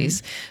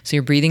capabilities. So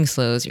your breathing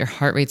slows, your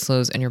heart rate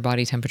slows, and your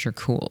body temperature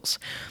cools.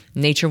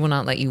 Nature will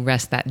not let you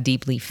rest that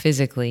deeply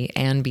physically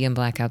and be in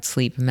blackout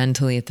sleep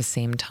mentally at the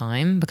same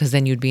time because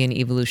then you'd be an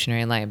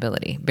evolutionary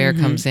liability. Bear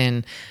comes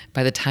in,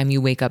 by the time you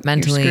wake up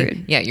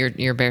mentally,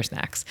 you're bear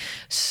snacks.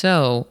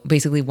 So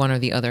basically one or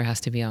the other has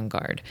to be on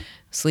guard.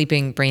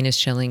 Sleeping, brain is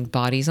chilling,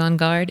 body's on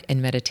guard.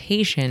 In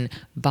meditation,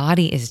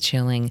 body is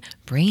chilling,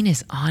 brain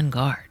is on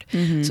guard.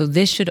 So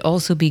this should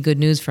also be good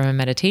news for our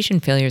meditation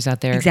failures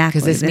out there.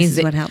 Exactly. Because this means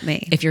that what helped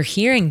me. If you're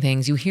hearing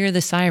things, you hear the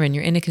siren,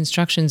 you're in a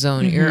construction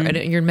zone,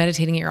 you're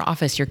meditating at your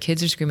office, your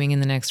kids are screaming in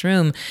the next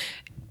room,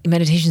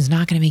 meditation is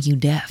not going to make you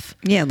deaf.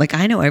 Yeah, like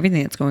I know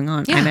everything that's going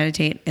on. Yeah. I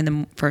meditate in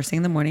the first thing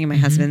in the morning and my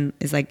husband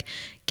is like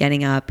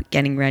getting up,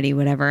 getting ready,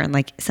 whatever. And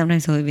like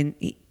sometimes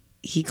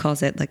he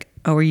calls it like,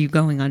 oh, are you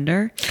going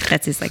under?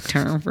 That's his like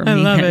term for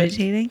me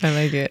meditating. I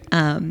like it.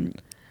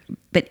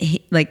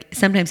 But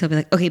sometimes he'll be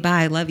like, okay,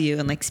 bye, I love you.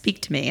 And like,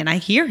 speak to me. And I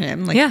hear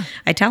him. Like,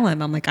 I tell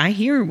him, I'm like, I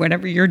hear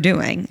whatever you're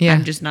doing. Yeah.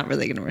 I'm just not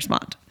really going to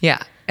respond.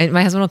 Yeah. And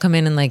my husband will come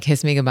in and like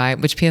kiss me goodbye,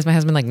 which P.S. my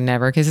husband like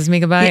never kisses me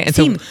goodbye. Yeah, and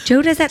same. So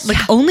Joe does that like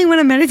only when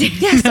I'm meditating.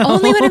 Yes,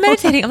 only when I'm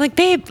meditating. I'm like,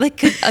 babe, like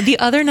the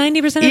other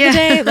 90% of the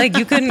day, like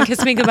you couldn't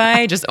kiss me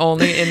goodbye, just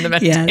only in the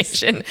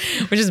meditation,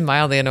 which is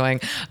mildly annoying.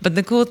 But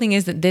the cool thing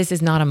is that this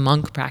is not a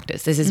monk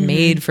practice. This is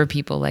made for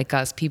people like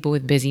us, people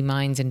with busy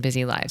minds and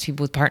busy lives,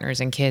 people with partners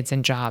and kids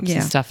and jobs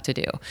and stuff to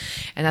do.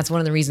 And that's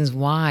one of the reasons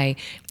why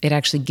it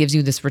actually gives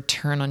you this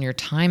return on your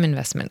time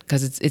investment,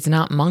 because it's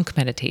not monk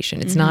meditation.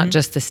 It's not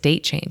just the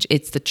state change.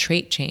 It's the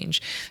trait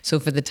change. So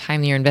for the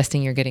time that you're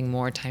investing, you're getting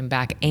more time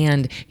back,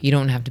 and you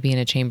don't have to be in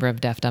a chamber of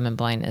deaf, dumb, and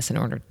blindness in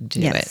order to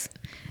do it.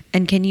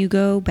 And can you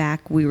go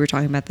back? We were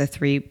talking about the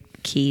 3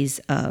 keys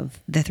of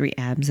the 3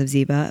 M's of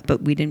Ziva,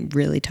 but we didn't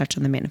really touch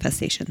on the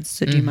manifestations.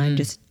 So do you mind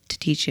just to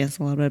teach us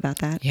a little bit about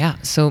that? Yeah.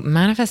 So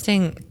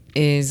manifesting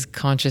is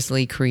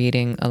consciously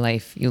creating a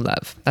life you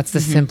love. That's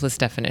the simplest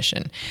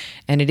definition.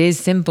 And it is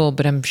simple,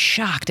 but I'm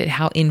shocked at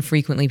how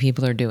infrequently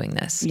people are doing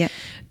this. Yeah.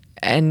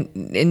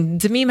 And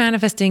to me,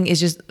 manifesting is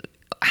just,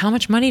 how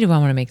much money do I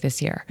want to make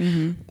this year?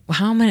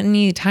 How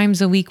many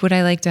times a week would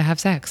I like to have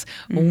sex?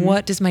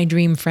 What does my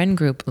dream friend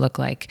group look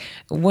like?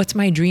 What's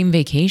my dream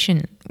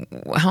vacation?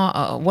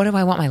 What do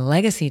I want my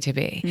legacy to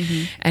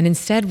be? And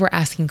instead we're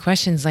asking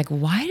questions like,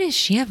 why does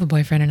she have a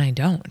boyfriend and I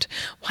don't?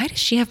 Why does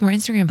she have more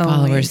Instagram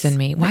followers than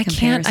me? Why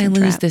can't I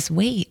lose this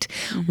weight?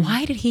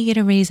 Why did he get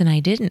a raise and I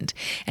didn't?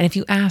 And if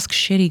you ask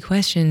shitty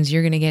questions,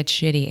 you're going to get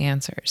shitty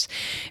answers.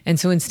 And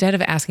so instead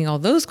of asking all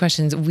those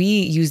questions, we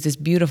use this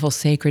beautiful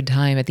sacred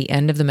time at the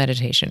end of the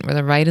meditation where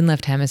the right and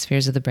left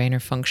hemispheres of the brain are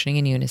functioning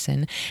in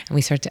unison, and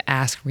we start to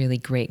ask really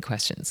great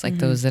questions like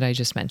those that I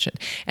just mentioned.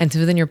 And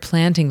so then you're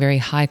planting very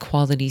high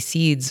quality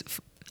seeds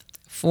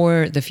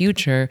for the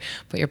future,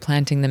 but you're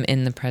planting them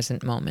in the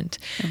present moment.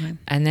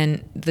 And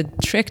then the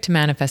trick to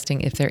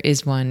manifesting, if there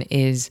is one,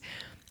 is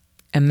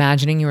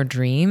imagining your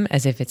dream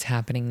as if it's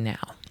happening now.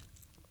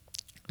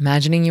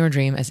 Imagining your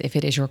dream as if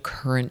it is your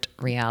current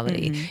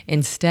reality.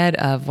 Instead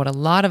of what a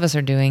lot of us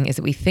are doing is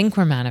that we think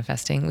we're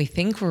manifesting, we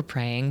think we're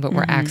praying, but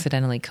we're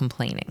accidentally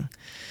complaining.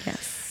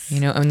 Yes. You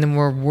know, and then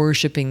we're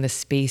worshiping the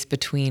space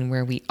between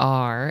where we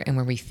are and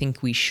where we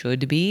think we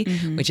should be,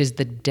 which is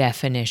the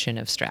definition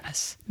of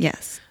stress.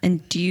 Yes.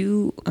 And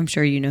I'm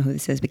sure you know who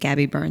this is, but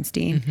Gabby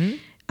Bernstein.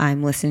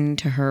 I'm listening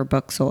to her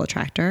book, Soul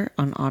Attractor,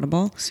 on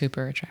Audible.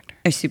 Super Attractor.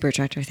 Super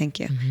Attractor, thank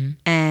you.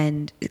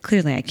 And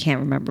clearly I can't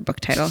remember book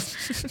titles.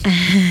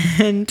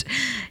 And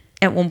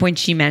at one point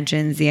she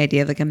mentions the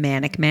idea of like a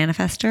manic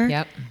manifester.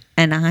 Yep.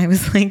 And I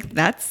was like,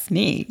 that's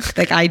me.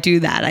 Like I do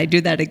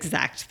that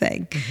exact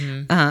thing.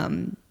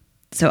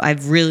 So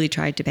I've really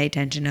tried to pay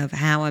attention of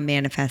how I'm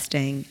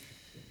manifesting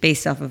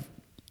based off of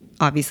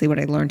obviously what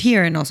I learned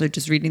here and also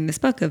just reading this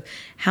book of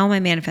how am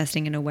I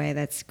manifesting in a way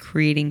that's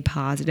creating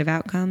positive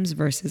outcomes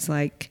versus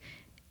like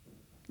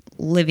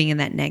living in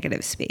that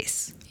negative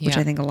space, which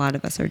I think a lot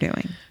of us are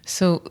doing.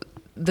 So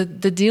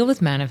the deal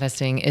with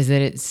manifesting is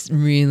that it's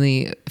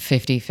really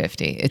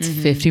 50-50. It's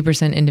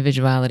 50%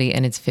 individuality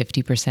and it's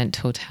 50%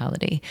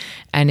 totality.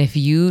 And if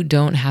you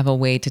don't have a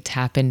way to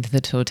tap into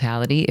the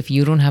totality, if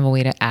you don't have a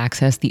way to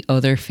access the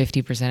other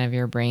 50% of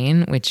your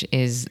brain, which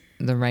is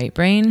the right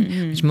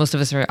brain, which most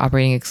of us are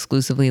operating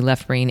exclusively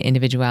left brain,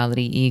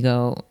 individuality,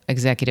 ego,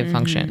 executive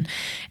function.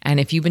 And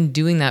if you've been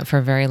doing that for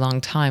a very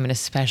long time, and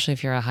especially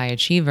if you're a high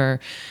achiever,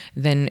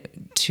 then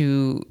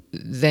to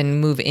then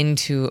move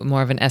into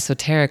more of an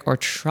esoteric or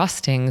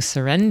trusting,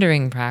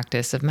 surrendering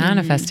practice of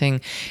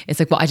manifesting, it's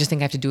like, well, I just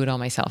think I have to do it all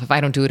myself. If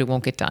I don't do it, it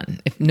won't get done.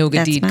 If no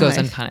good deed goes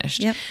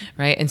unpunished,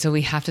 right? And so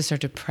we have to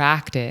start to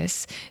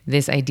practice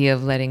this idea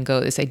of letting go,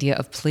 this idea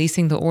of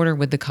placing the order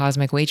with the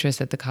cosmic waitress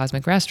at the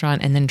cosmic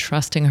restaurant and then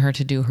trusting her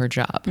to do her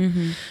job.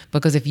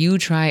 Because if you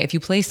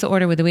place the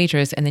order with the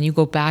waitress and then you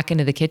go back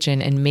into the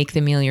kitchen and make the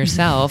meal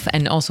yourself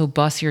and also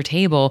bus your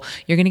table,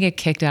 you're going to get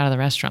kicked out of the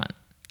restaurant.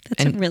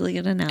 That's a really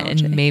good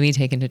analogy. And maybe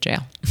taken to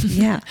jail.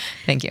 Yeah.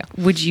 Thank you.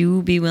 Would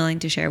you be willing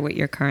to share what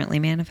you're currently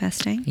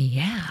manifesting?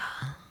 Yeah.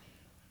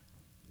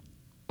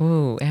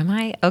 Ooh, am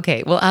I?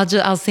 Okay. Well,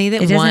 I'll say that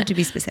it doesn't have to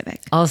be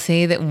specific. I'll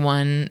say that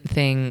one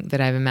thing that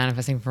I've been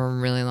manifesting for a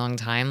really long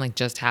time, like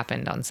just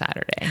happened on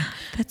Saturday.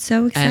 That's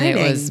so exciting. And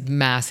it was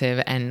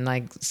massive and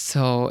like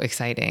so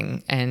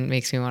exciting and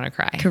makes me want to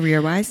cry.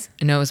 Career-wise?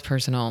 No, it was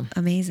personal.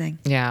 Amazing.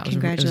 Yeah.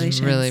 Congratulations. It was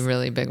a really,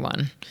 really big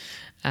one.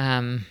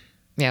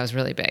 Yeah, it was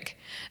really big.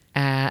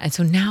 And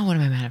so now what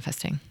am I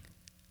manifesting?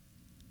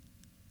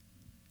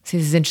 See,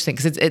 this is interesting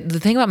because the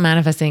thing about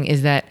manifesting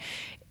is that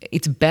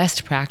it's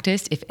best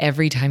practiced if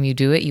every time you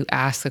do it, you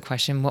ask the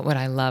question, what would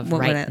I love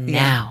right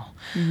now?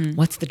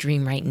 What's the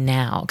dream right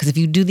now? Because if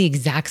you do the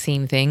exact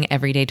same thing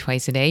every day,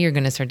 twice a day, you're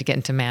going to start to get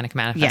into manic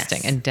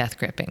manifesting and death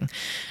gripping.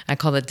 I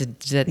call it the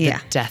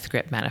death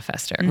grip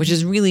manifester, which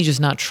is really just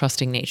not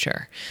trusting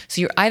nature.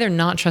 So you're either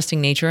not trusting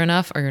nature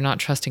enough or you're not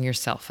trusting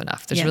yourself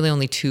enough. There's really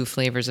only two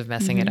flavors of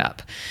messing it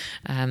up.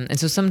 And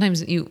so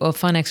sometimes a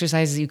fun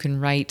exercise is you can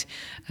write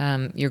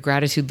your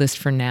gratitude list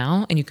for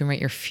now and you can write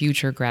your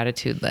future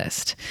gratitude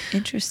list.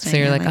 Interesting. So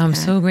you're like, I'm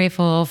so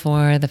grateful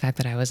for the fact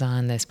that I was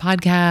on this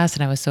podcast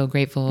and I was so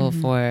grateful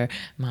for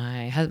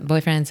my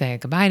boyfriend saying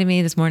goodbye to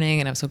me this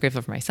morning and I'm so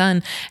grateful for my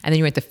son. And then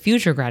you write the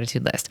future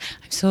gratitude list.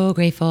 I'm so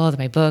grateful that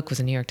my book was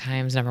a New York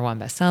Times #1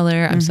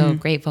 bestseller. I'm so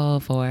grateful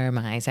for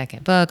my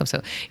second book. I'm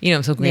so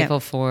grateful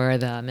for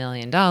the $1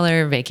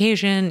 million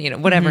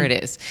vacation, whatever it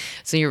is.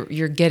 So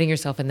you're getting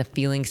yourself in the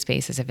feeling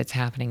space as if it's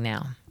happening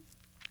now.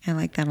 I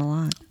like that a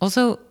lot.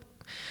 Also,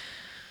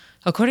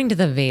 according to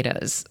the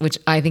Vedas, which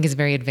I think is a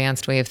very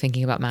advanced way of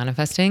thinking about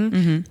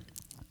manifesting,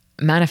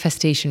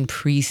 manifestation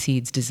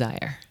precedes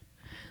desire,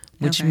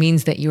 which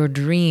means that your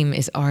dream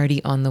is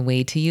already on the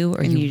way to you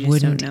or you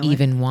wouldn't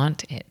even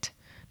want it.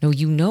 No,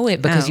 you know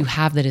it because you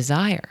have the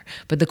desire.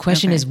 But the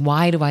question is,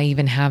 why do I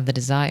even have the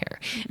desire?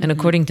 And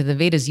according to the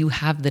Vedas, you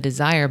have the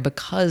desire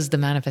because the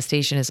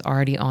manifestation is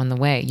already on the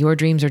way. Your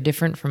dreams are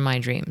different from my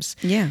dreams.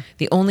 Yeah.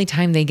 The only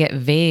time they get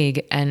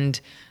vague and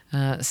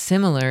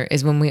similar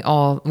is when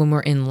we're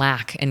in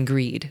lack and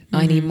greed.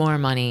 I need more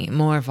money,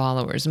 more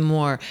followers,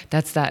 more.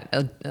 That's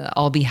that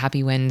I'll be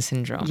happy when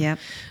syndrome,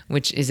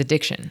 which is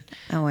addiction.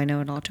 Oh, I know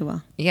it all too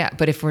well. Yeah,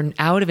 but if we're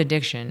out of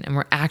addiction and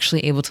we're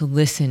actually able to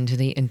listen to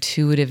the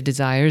intuitive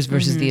desires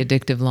versus the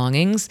addictive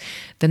longings,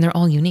 then they're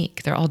all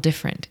unique. They're all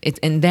different.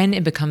 And then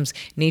it becomes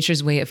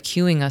nature's way of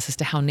cueing us as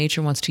to how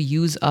nature wants to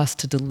use us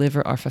to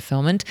deliver our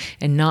fulfillment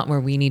and not where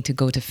we need to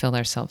go to fill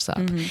ourselves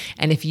up.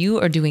 And if you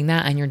are doing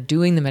that and you're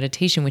doing the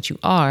meditation, which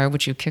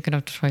you kick it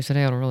up to twice a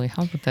day, it'll really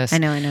help with this. I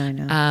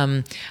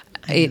know.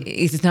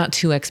 It's not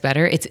 2x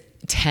better. It's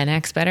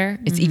 10x better.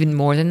 It's even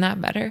more than that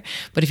better.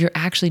 But if you're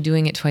actually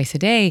doing it twice a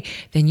day,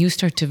 then you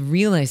start to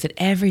realize that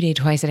every day,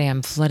 twice a day,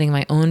 I'm flooding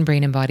my own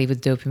brain and body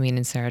with dopamine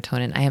and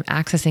serotonin. I am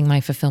accessing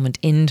my fulfillment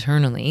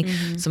internally.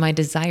 So my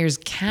desires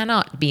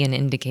cannot be an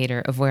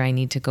indicator of where I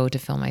need to go to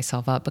fill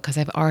myself up because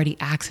I've already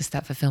accessed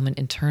that fulfillment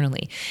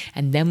internally.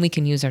 And then we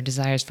can use our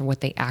desires for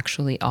what they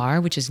actually are,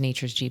 which is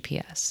nature's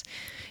GPS.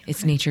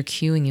 It's nature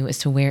cueing you as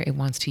to where it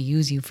wants to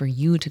use you for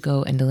you to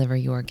go and deliver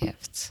your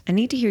gifts. I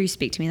need to hear you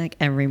speak to me like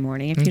every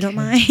morning if you don't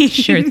mind.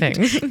 Sure thing.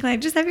 Can I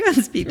just have you on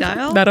speed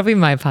dial? That'll be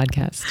my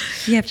podcast.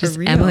 Yeah, for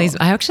real.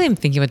 I actually am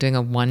thinking about doing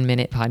a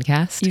 1-minute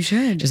podcast. You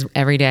should. Just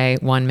every day,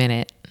 1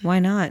 minute. Why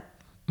not?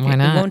 Why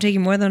not? It won't take you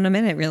more than a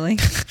minute, really.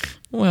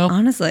 Well,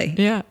 honestly.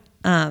 Yeah.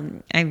 I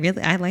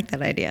like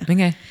that idea.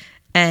 Okay.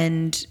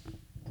 And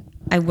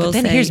I will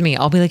say. Then here's me.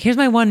 I'll be like, here's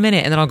my 1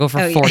 minute, and then I'll go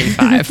for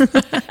 45.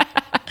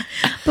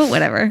 But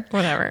whatever.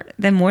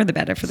 The more the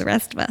better for the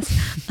rest of us.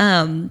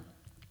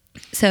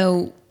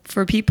 So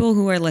for people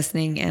who are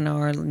listening and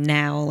are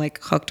now like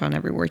hooked on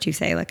every word you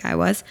say, like I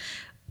was,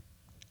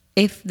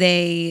 if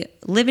they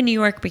live in New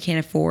York but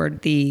can't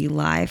afford the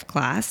live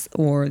class,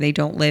 or they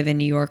don't live in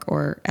New York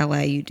or LA,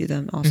 you do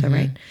them also,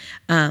 right?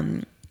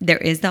 There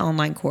is the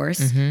online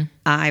course.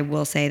 I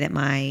will say that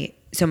my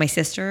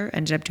sister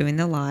ended up doing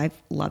the live,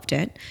 loved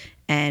it.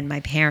 And my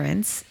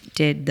parents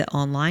did the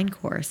online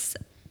course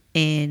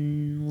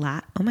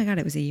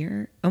it was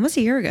almost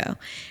a year ago.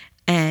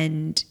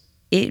 And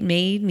it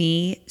made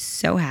me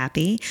so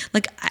happy.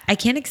 Like, I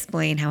can't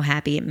explain how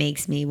happy it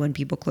makes me when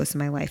people close to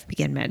my life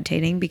begin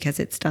meditating, because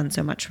it's done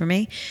so much for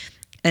me.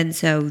 And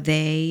so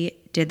they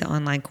did the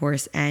online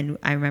course, and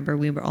I remember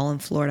we were all in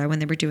Florida when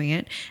they were doing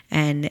it,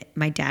 and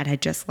my dad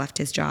had just left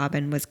his job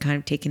and was kind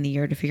of taking the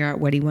year to figure out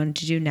what he wanted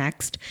to do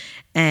next.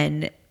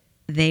 And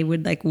they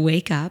would like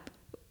wake up,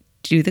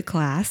 do the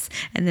class,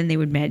 and then they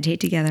would meditate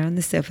together on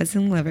the sofas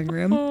in the living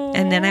room. Aww.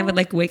 And then I would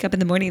like wake up in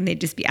the morning and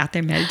they'd just be out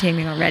there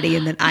meditating already,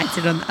 and then I'd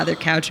sit on the other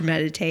couch and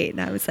meditate.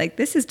 And I was like,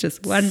 this is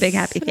just one big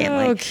happy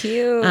family. So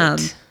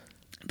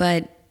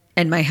cute.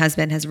 And my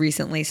husband has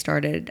recently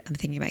started, I'm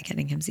thinking about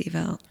getting him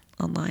Ziva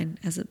online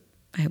as a,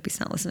 I hope he's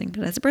not listening,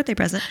 but as a birthday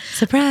present.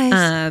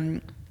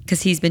 Surprise.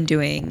 Because he's been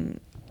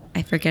doing,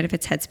 I forget if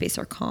it's Headspace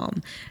or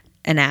Calm,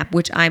 an app,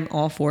 which I'm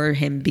all for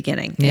him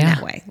beginning in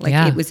that way. Like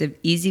it was an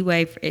easy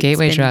way.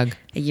 Gateway drug.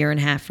 A year and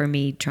a half for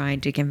me trying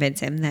to convince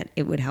him that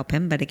it would help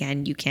him. But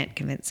again, you can't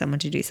convince someone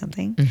to do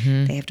something.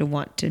 Mm-hmm. They have to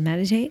want to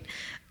meditate.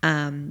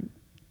 And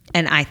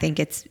I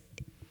think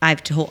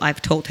I've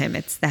told him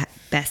it's the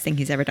best thing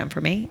he's ever done for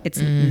me. It's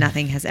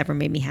nothing has ever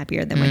made me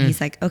happier than when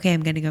he's like, okay,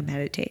 I'm going to go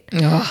meditate.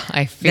 Oh,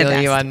 I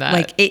feel you on that.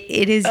 Like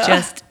it is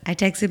just, I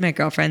texted my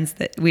girlfriends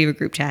that we have a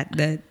group chat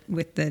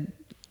with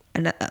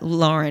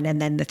Lauren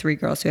and then the 3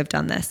 girls who have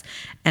done this.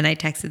 And I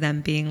texted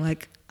them being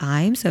like,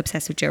 I'm so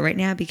obsessed with Joe right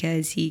now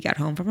because he got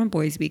home from a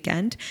boys'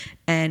 weekend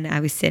and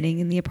I was sitting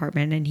in the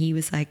apartment and he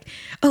was like,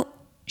 oh,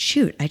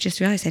 shoot, I just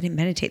realized I didn't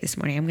meditate this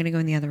morning. I'm going to go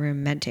in the other room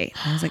and meditate.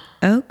 And I was like,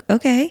 oh,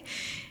 okay.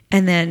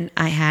 And then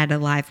I had a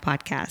live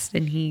podcast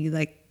and he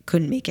like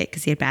couldn't make it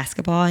because he had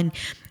basketball, and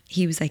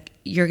he was like,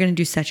 you're going to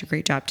do such a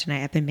great job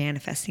tonight. I've been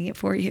manifesting it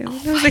for you. And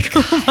I was like,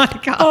 oh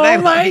my God.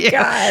 Oh my God.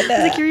 I was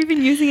like, you're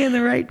even using it in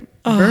the right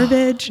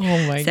verbiage.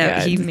 Oh my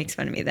God. So he makes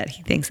fun of me that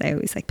he thinks I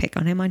always like pick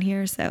on him on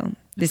here. So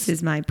this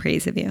is my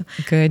praise of you.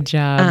 Good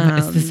job.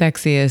 It's the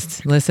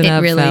sexiest. Listen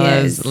up, really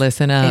fellas. Is.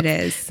 Listen up. It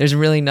is. There's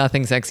really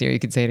nothing sexier you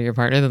could say to your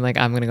partner than like,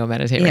 I'm going to go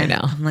meditate right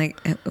now. I'm like,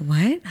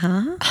 what?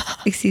 Huh?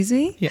 Excuse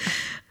me? Yeah.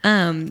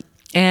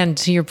 And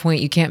to your point,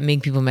 you can't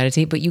make people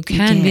meditate, but you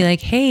can be like,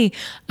 hey,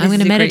 I'm going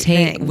to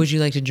meditate. Would you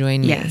like to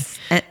join me? Yes.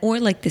 Or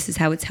like, this is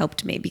how it's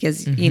helped me,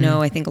 because, you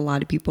know, I think a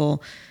lot of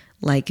people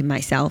like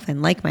myself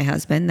and like my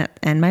husband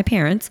and my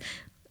parents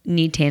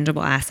need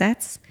tangible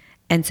assets.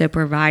 And so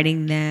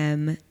providing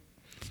them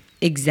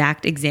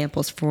exact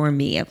examples for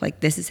me of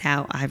like, this is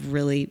how I've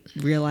really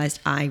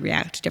realized I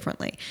react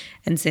differently.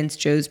 And since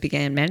Joe's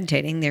began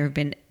meditating, there have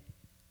been,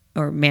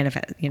 or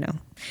manifest, you know,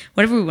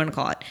 whatever we want to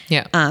call it.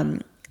 Yeah.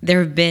 There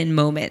have been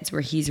moments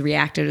where he's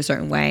reacted a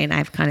certain way, and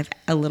I've kind of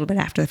a little bit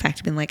after the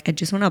fact been like, I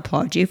just want to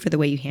applaud you for the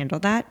way you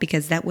handled that,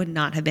 because that would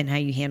not have been how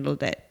you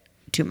handled it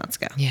 2 months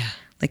ago. Yeah.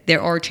 Like there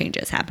are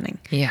changes happening.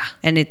 Yeah.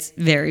 And it's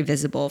very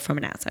visible from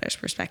an outsider's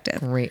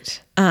perspective.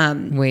 Great.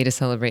 Way to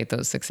celebrate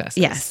those successes.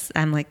 Yes.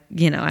 I'm like,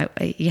 you know,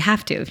 you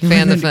have to.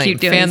 Fan the flame.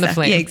 Fan the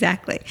flame. Yeah,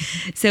 exactly.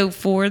 So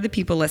for the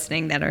people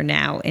listening that are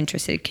now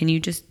interested, can you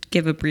just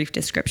give a brief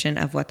description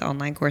of what the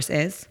online course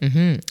is?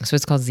 Mm-hmm. So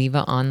it's called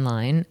Ziva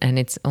Online, and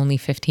it's only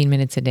 15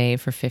 minutes a day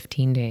for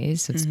 15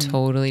 days. So it's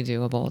totally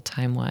doable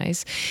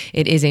time-wise.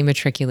 It is a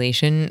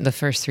matriculation. The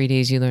first 3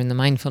 days you learn the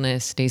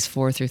mindfulness. Days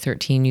 4 through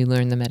 13 you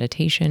learn the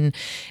meditation.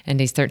 And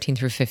days 13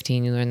 through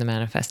 15 you learn the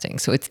manifesting.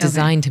 So it's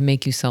designed to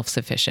make you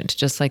self-sufficient,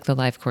 just like the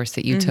life course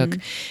that you took.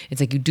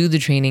 It's like you do the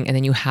training and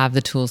then you have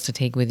the tools to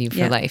take with you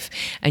for life.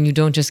 And you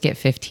don't just get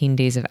 15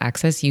 days of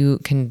access. You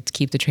can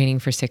keep the training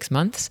for 6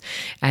 months.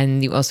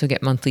 And you also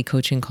get monthly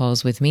coaching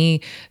calls with me.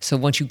 So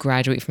once you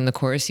graduate from the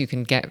course, you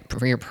can get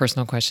your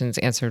personal questions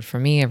answered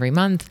from me every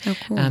month. Oh,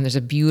 cool. There's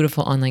a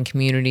beautiful online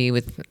community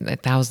with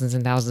thousands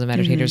and thousands of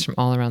meditators from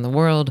all around the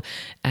world.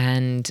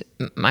 And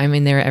I'm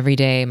in there every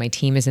day. My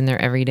team is in there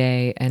every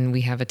day. And we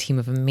have a team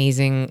of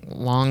amazing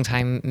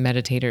longtime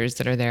meditators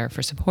that are there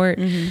for support.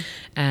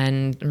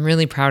 And I'm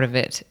really proud of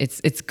it.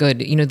 It's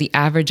good. You know, the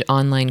average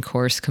online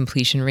course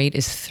completion rate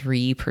is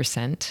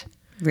 3%.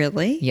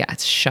 Really? Yeah,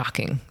 it's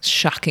shocking.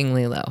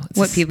 Shockingly low.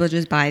 People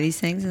just buy these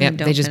things and then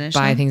don't finish them? They just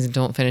buy things and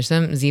don't finish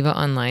them. Ziva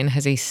Online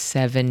has a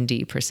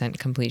 70%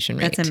 completion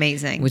rate. That's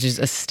amazing. Which is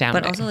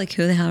astounding. But also, like,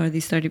 who the hell are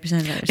these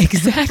 30%ers?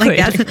 Exactly.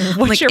 Like,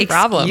 what's your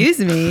problem? Excuse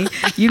me.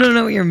 You don't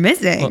know what you're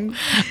missing.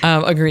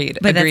 Agreed.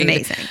 But that's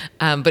amazing.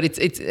 But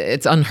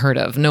it's unheard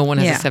of. No one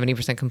has a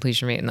 70%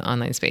 completion rate in the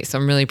online space. So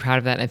I'm really proud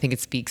of that. And I think it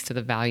speaks to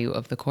the value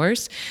of the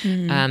course.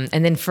 And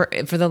then for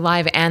the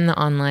live and the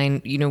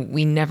online, you know,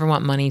 we never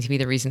want money to be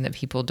the reason that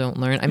people don't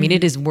learn. I mean,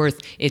 it is worth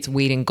its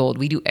weight in gold.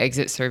 We do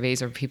exit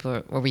surveys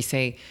where we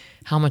say,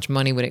 how much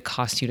money would it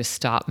cost you to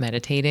stop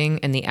meditating?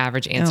 And the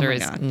average answer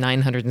is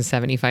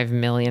 $975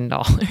 million.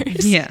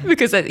 Yeah.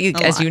 Because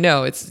as you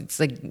know, it's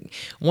like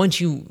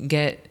once you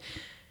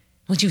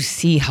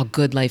see how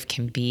good life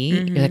can be,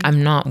 you're like,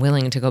 I'm not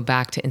willing to go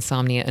back to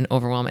insomnia and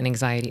overwhelm and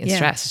anxiety and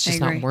stress. It's just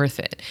not worth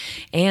it.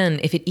 And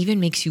if it even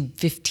makes you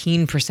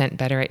 15%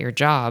 better at your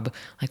job,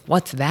 like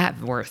what's that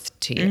worth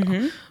to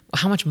you?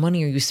 How much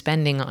money are you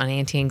spending on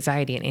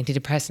anti-anxiety and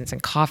antidepressants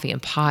and coffee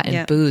and pot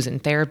and booze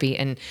and therapy?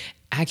 And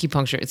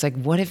acupuncture. It's like,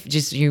 what if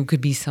just you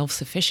could be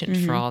self-sufficient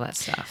for all that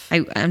stuff?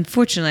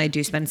 Unfortunately, I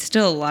do spend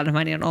still a lot of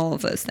money on all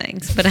of those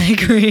things, but I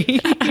agree.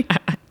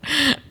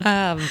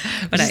 But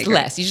just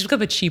less. You just look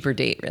up a cheaper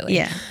date, really.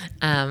 Yeah.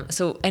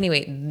 So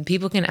anyway,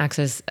 people can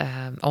access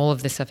all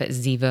of this stuff at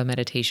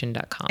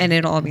zivameditation.com. And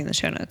it'll all be in the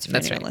show notes for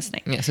That's anyone right.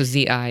 listening. Yeah, so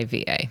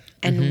Ziva.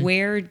 And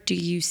where do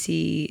you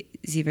see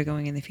Ziva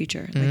going in the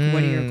future? Like,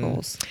 what are your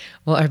goals?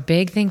 Well, our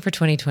big thing for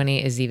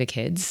 2020 is Ziva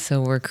Kids.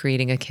 So we're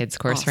creating a kids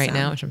course right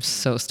now, which I'm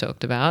so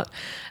stoked about.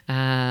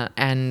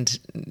 And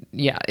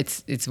yeah,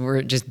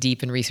 we're just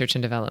deep in research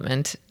and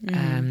development.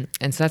 And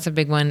so that's a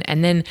big one.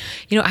 And then,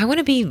 I want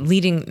to be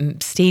leading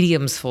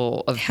stadiums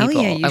full of people.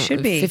 Hell yeah, you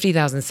should be.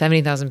 50,000,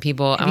 70,000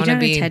 people. Have you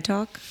done a TED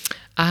Talk?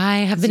 I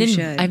have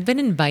I've been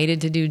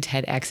invited to do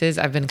TEDx's.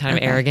 I've been kind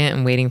of arrogant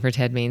and waiting for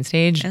TED main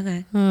stage.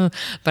 Okay.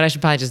 But I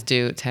should probably just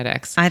do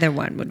TEDx. Either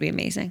one would be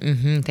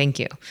amazing. Thank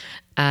you.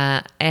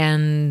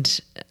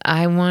 And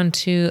I want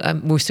to,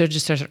 we're still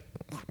just started.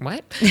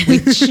 What?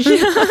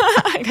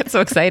 I got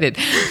so excited.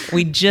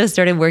 We just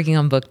started working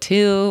on book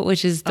 2,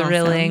 which is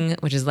thrilling,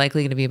 which is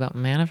likely going to be about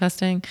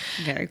manifesting.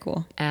 Very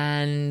cool.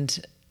 And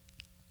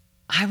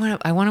I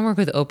want to work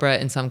with Oprah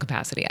in some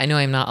capacity. I know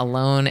I'm not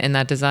alone in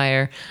that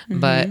desire,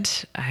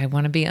 but I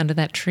want to be under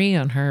that tree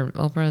on her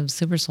Oprah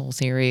Super Soul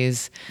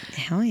series.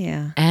 Hell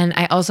yeah. And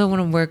I also want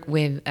to work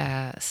with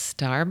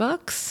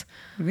Starbucks.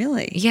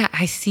 Really? Yeah,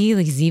 I see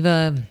like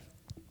Ziva,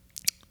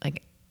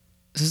 like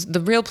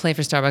the real play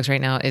for Starbucks right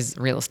now is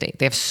real estate.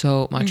 They have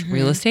so much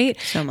real estate.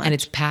 So much. And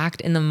it's packed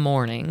in the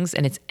mornings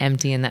and it's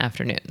empty in the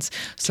afternoons.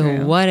 So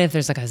True. what if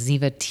there's like a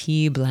Ziva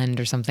tea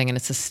blend or something and a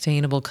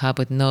sustainable cup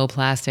with no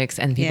plastics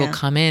and people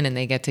come in and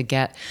they get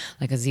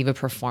like a Ziva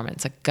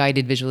performance, like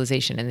guided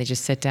visualization, and they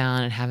just sit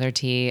down and have their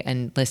tea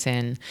and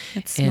listen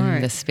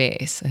in the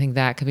space. I think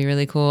that could be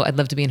really cool. I'd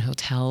love to be in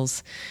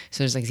hotels.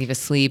 So there's like Ziva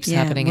Sleeps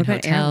happening in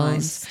hotels.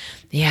 Airlines?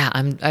 Yeah,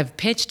 I've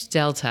pitched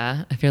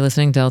Delta. If you're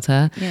listening,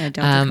 Delta. Yeah,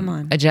 Delta, come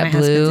on. A JetBlue. My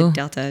husband's a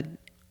Delta,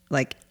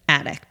 like,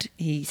 addict.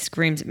 He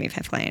screams at me if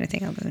I fly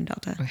anything other than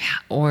Delta. Yeah,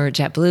 or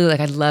JetBlue. Like,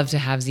 I'd love to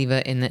have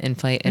Ziva in the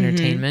in-flight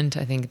entertainment.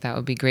 I think that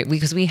would be great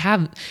because we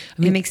have.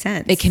 It makes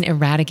sense. It can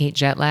eradicate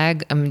jet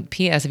lag.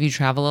 P.S. If you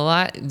travel a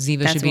lot,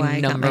 Ziva should be number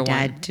one. That's why I got my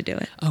dad to do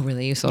it. Oh,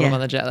 really? You sold him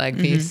on the jet lag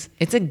piece?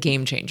 It's a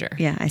game changer.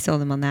 Yeah, I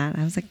sold him on that.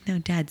 I was like, no,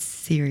 Dad,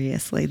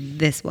 seriously,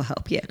 this will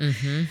help you.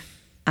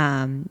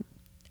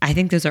 I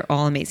think those are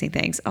all amazing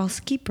things. I'll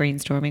keep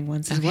brainstorming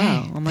ones as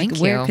well. I'm like,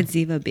 where could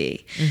Ziva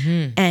be?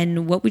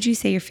 And what would you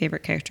say your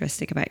favorite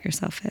characteristic about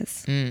yourself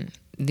is?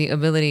 The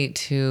ability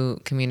to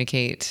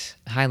communicate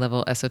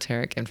high-level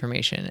esoteric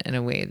information in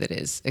a way that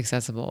is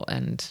accessible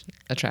and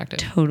attractive.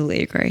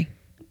 Totally agree.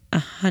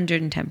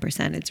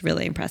 110%. It's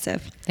really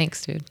impressive.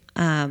 Thanks, dude.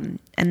 And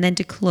then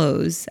to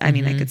close, I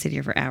mean, I could sit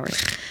here for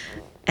hours.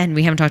 And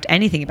we haven't talked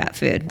anything about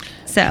food.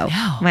 So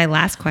my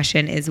last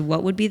question is,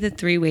 what would be the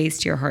 3 ways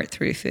to your heart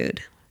through food?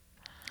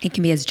 It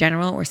can be as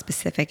general or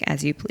specific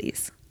as you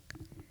please.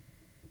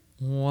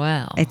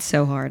 Wow. It's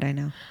so hard, I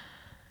know.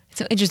 It's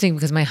so interesting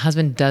because my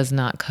husband does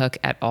not cook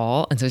at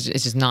all. And so it's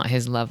just not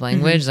his love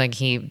language. Like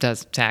he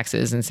does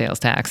taxes and sales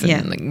tax.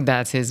 And like,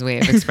 that's his way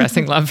of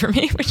expressing love for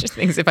me, which is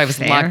things if I was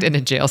locked in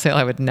a jail cell,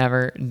 I would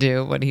never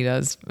do what he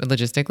does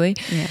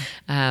logistically.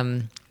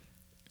 Yeah.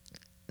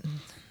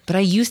 But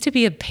I used to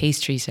be a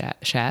pastry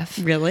chef.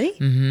 Really?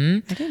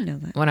 I didn't know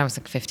that. When I was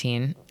like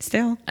 15.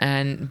 Still.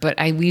 But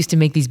we used to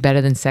make these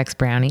better than sex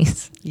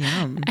brownies.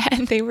 Yum.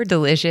 And they were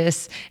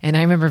delicious. And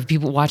I remember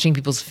watching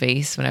people's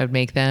face when I would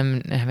make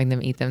them and having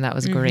them eat them. That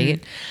was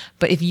great.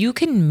 But if you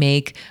can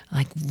make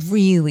like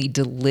really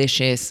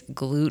delicious,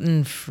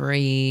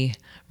 gluten-free,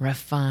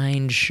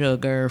 refined,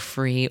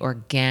 sugar-free,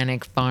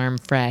 organic, farm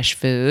fresh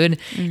food,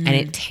 and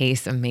it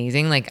tastes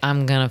amazing, like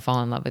I'm going to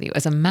fall in love with you.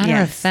 As a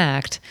matter of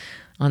fact,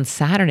 on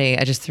Saturday,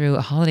 I just threw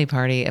a holiday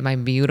party at my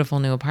beautiful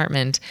new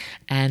apartment,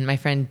 and my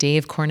friend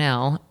Dave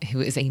Cornell, who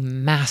is a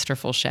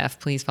masterful chef,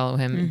 please follow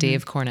him,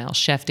 Dave Cornell,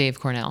 Chef Dave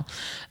Cornell.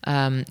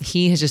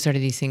 He has just started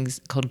these things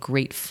called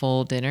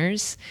Grateful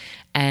Dinners,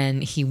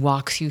 and he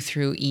walks you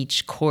through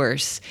each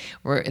course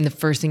and the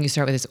first thing you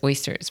start with is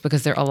oysters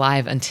because they're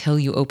alive until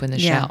you open the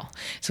shell.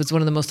 So it's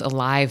one of the most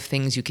alive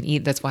things you can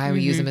eat. That's why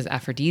we use them as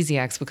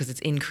aphrodisiacs because it's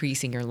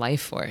increasing your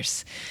life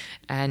force.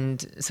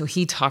 And so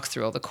he talks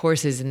through all the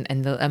courses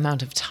and the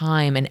amount of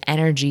time and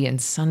energy and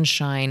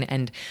sunshine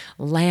and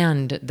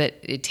land that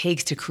it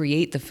takes to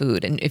create the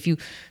food. And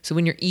so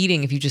when you're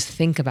eating, if you just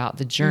think about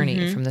the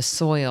journey from the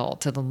soil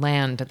to the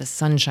land, to the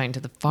sunshine, to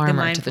the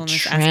farmer, to the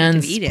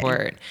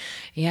transport.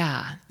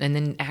 Yeah. And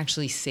then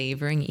actually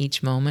savoring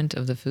each moment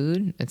of the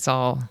food. That's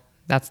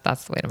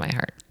the way to my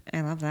heart.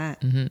 I love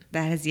that.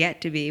 That has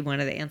yet to be one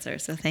of the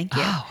answers. So thank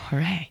you. Oh,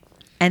 hooray.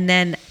 And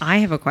then I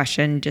have a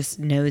question, just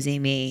nosy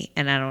me,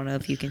 and I don't know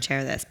if you can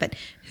share this, but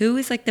who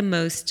is like the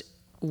most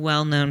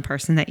well-known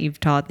person that you've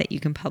taught that you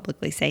can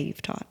publicly say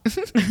you've taught?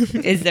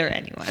 Is there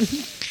anyone?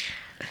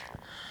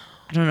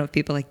 I don't know if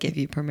people like give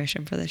you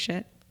permission for this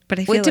shit, but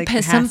I feel like it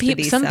depends. Some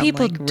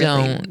people like, really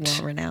don't.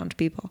 Well-renowned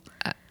people.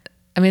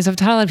 I mean, so I've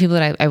taught a lot of people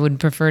that I would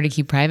prefer to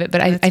keep private,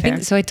 but I think,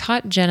 fair. so I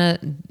taught Jenna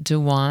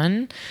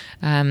Dewan,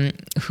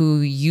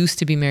 who used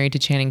to be married to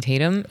Channing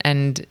Tatum,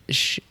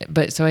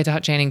 so I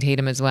taught Channing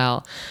Tatum as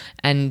well.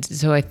 And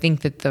so I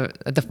think that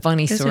the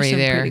funny Those story are some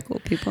there, pretty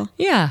cool people.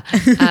 yeah.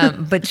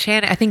 But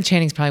I think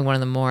Channing's probably one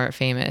of the more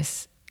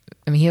famous.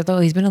 I mean, although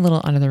he's been a little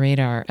under the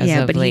radar as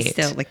of but late. he's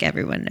still like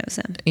everyone knows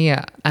him.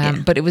 Yeah.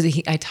 But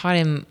I taught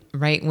him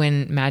right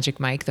when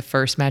the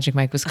first Magic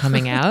Mike was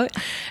coming out.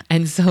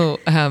 And so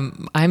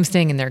I'm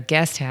staying in their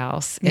guest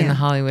house in the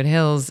Hollywood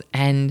Hills,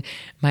 and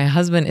my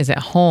husband is at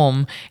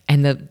home,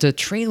 and the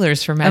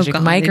trailers for Magic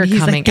Mike are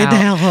coming Get out. the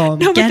hell home.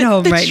 No, Get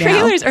home the right now. The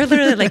trailers are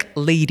literally like,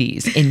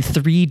 ladies, in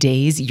 3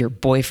 days, your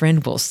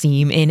boyfriend will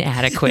seem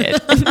inadequate.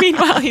 And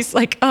meanwhile, he's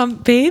like,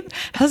 babe,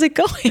 how's it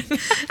going?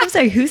 I'm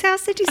sorry, whose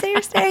house did you say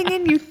you're staying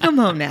in? You come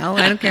home now.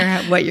 I don't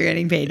care what you're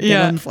getting paid. Get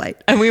on the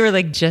flight. And we were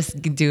like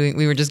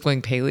we were just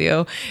going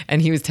paleo,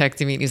 and he was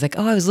texting me and he was like,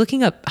 oh, I was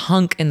looking up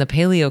hunk in the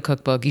paleo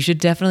cookbook. You should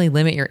definitely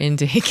limit your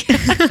intake.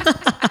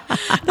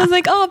 I was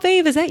like, oh,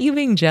 babe, is that you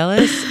being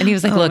jealous? And he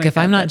was like, look, if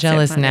I'm not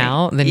jealous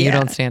now, then you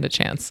don't stand a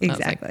chance.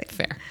 Exactly. Like,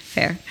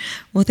 Fair.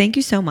 Well, thank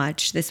you so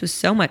much. This was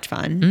so much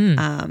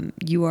fun.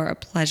 You are a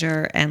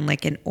pleasure and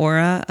like an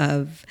aura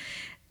of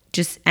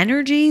just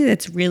energy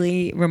that's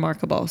really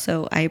remarkable.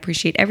 So I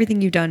appreciate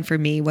everything you've done for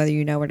me, whether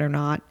you know it or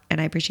not.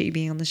 And I appreciate you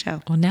being on the show.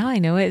 Well, now I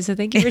know it. So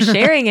thank you for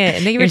sharing it.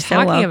 And thank you for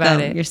talking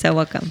about it. You're so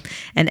welcome.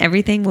 And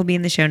everything will be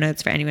in the show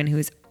notes for anyone who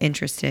is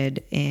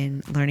interested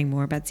in learning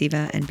more about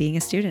Ziva and being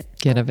a student.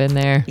 Get up in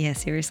there. Yeah,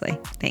 seriously.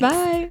 Thanks.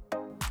 Bye.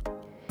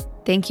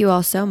 Thank you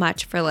all so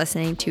much for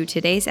listening to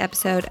today's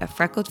episode of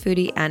Freckled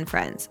Foodie and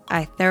Friends.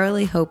 I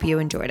thoroughly hope you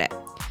enjoyed it.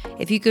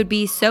 If you could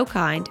be so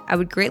kind, I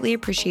would greatly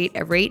appreciate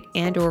a rate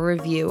and or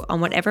review on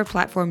whatever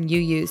platform you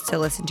use to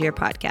listen to your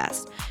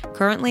podcast.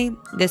 Currently,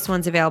 this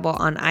one's available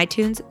on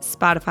iTunes,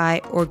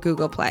 Spotify, or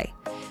Google Play.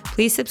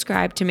 Please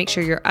subscribe to make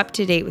sure you're up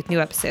to date with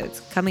new episodes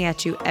coming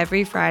at you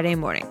every Friday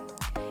morning.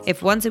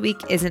 If once a week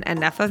isn't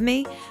enough of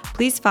me,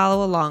 please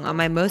follow along on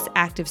my most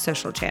active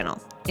social channel,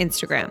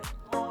 Instagram.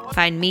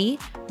 Find me,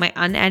 my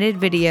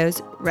unedited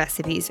videos,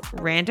 recipes,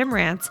 random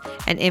rants,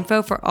 and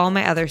info for all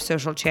my other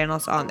social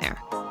channels on there,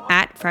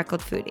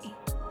 @Freckled Foodie.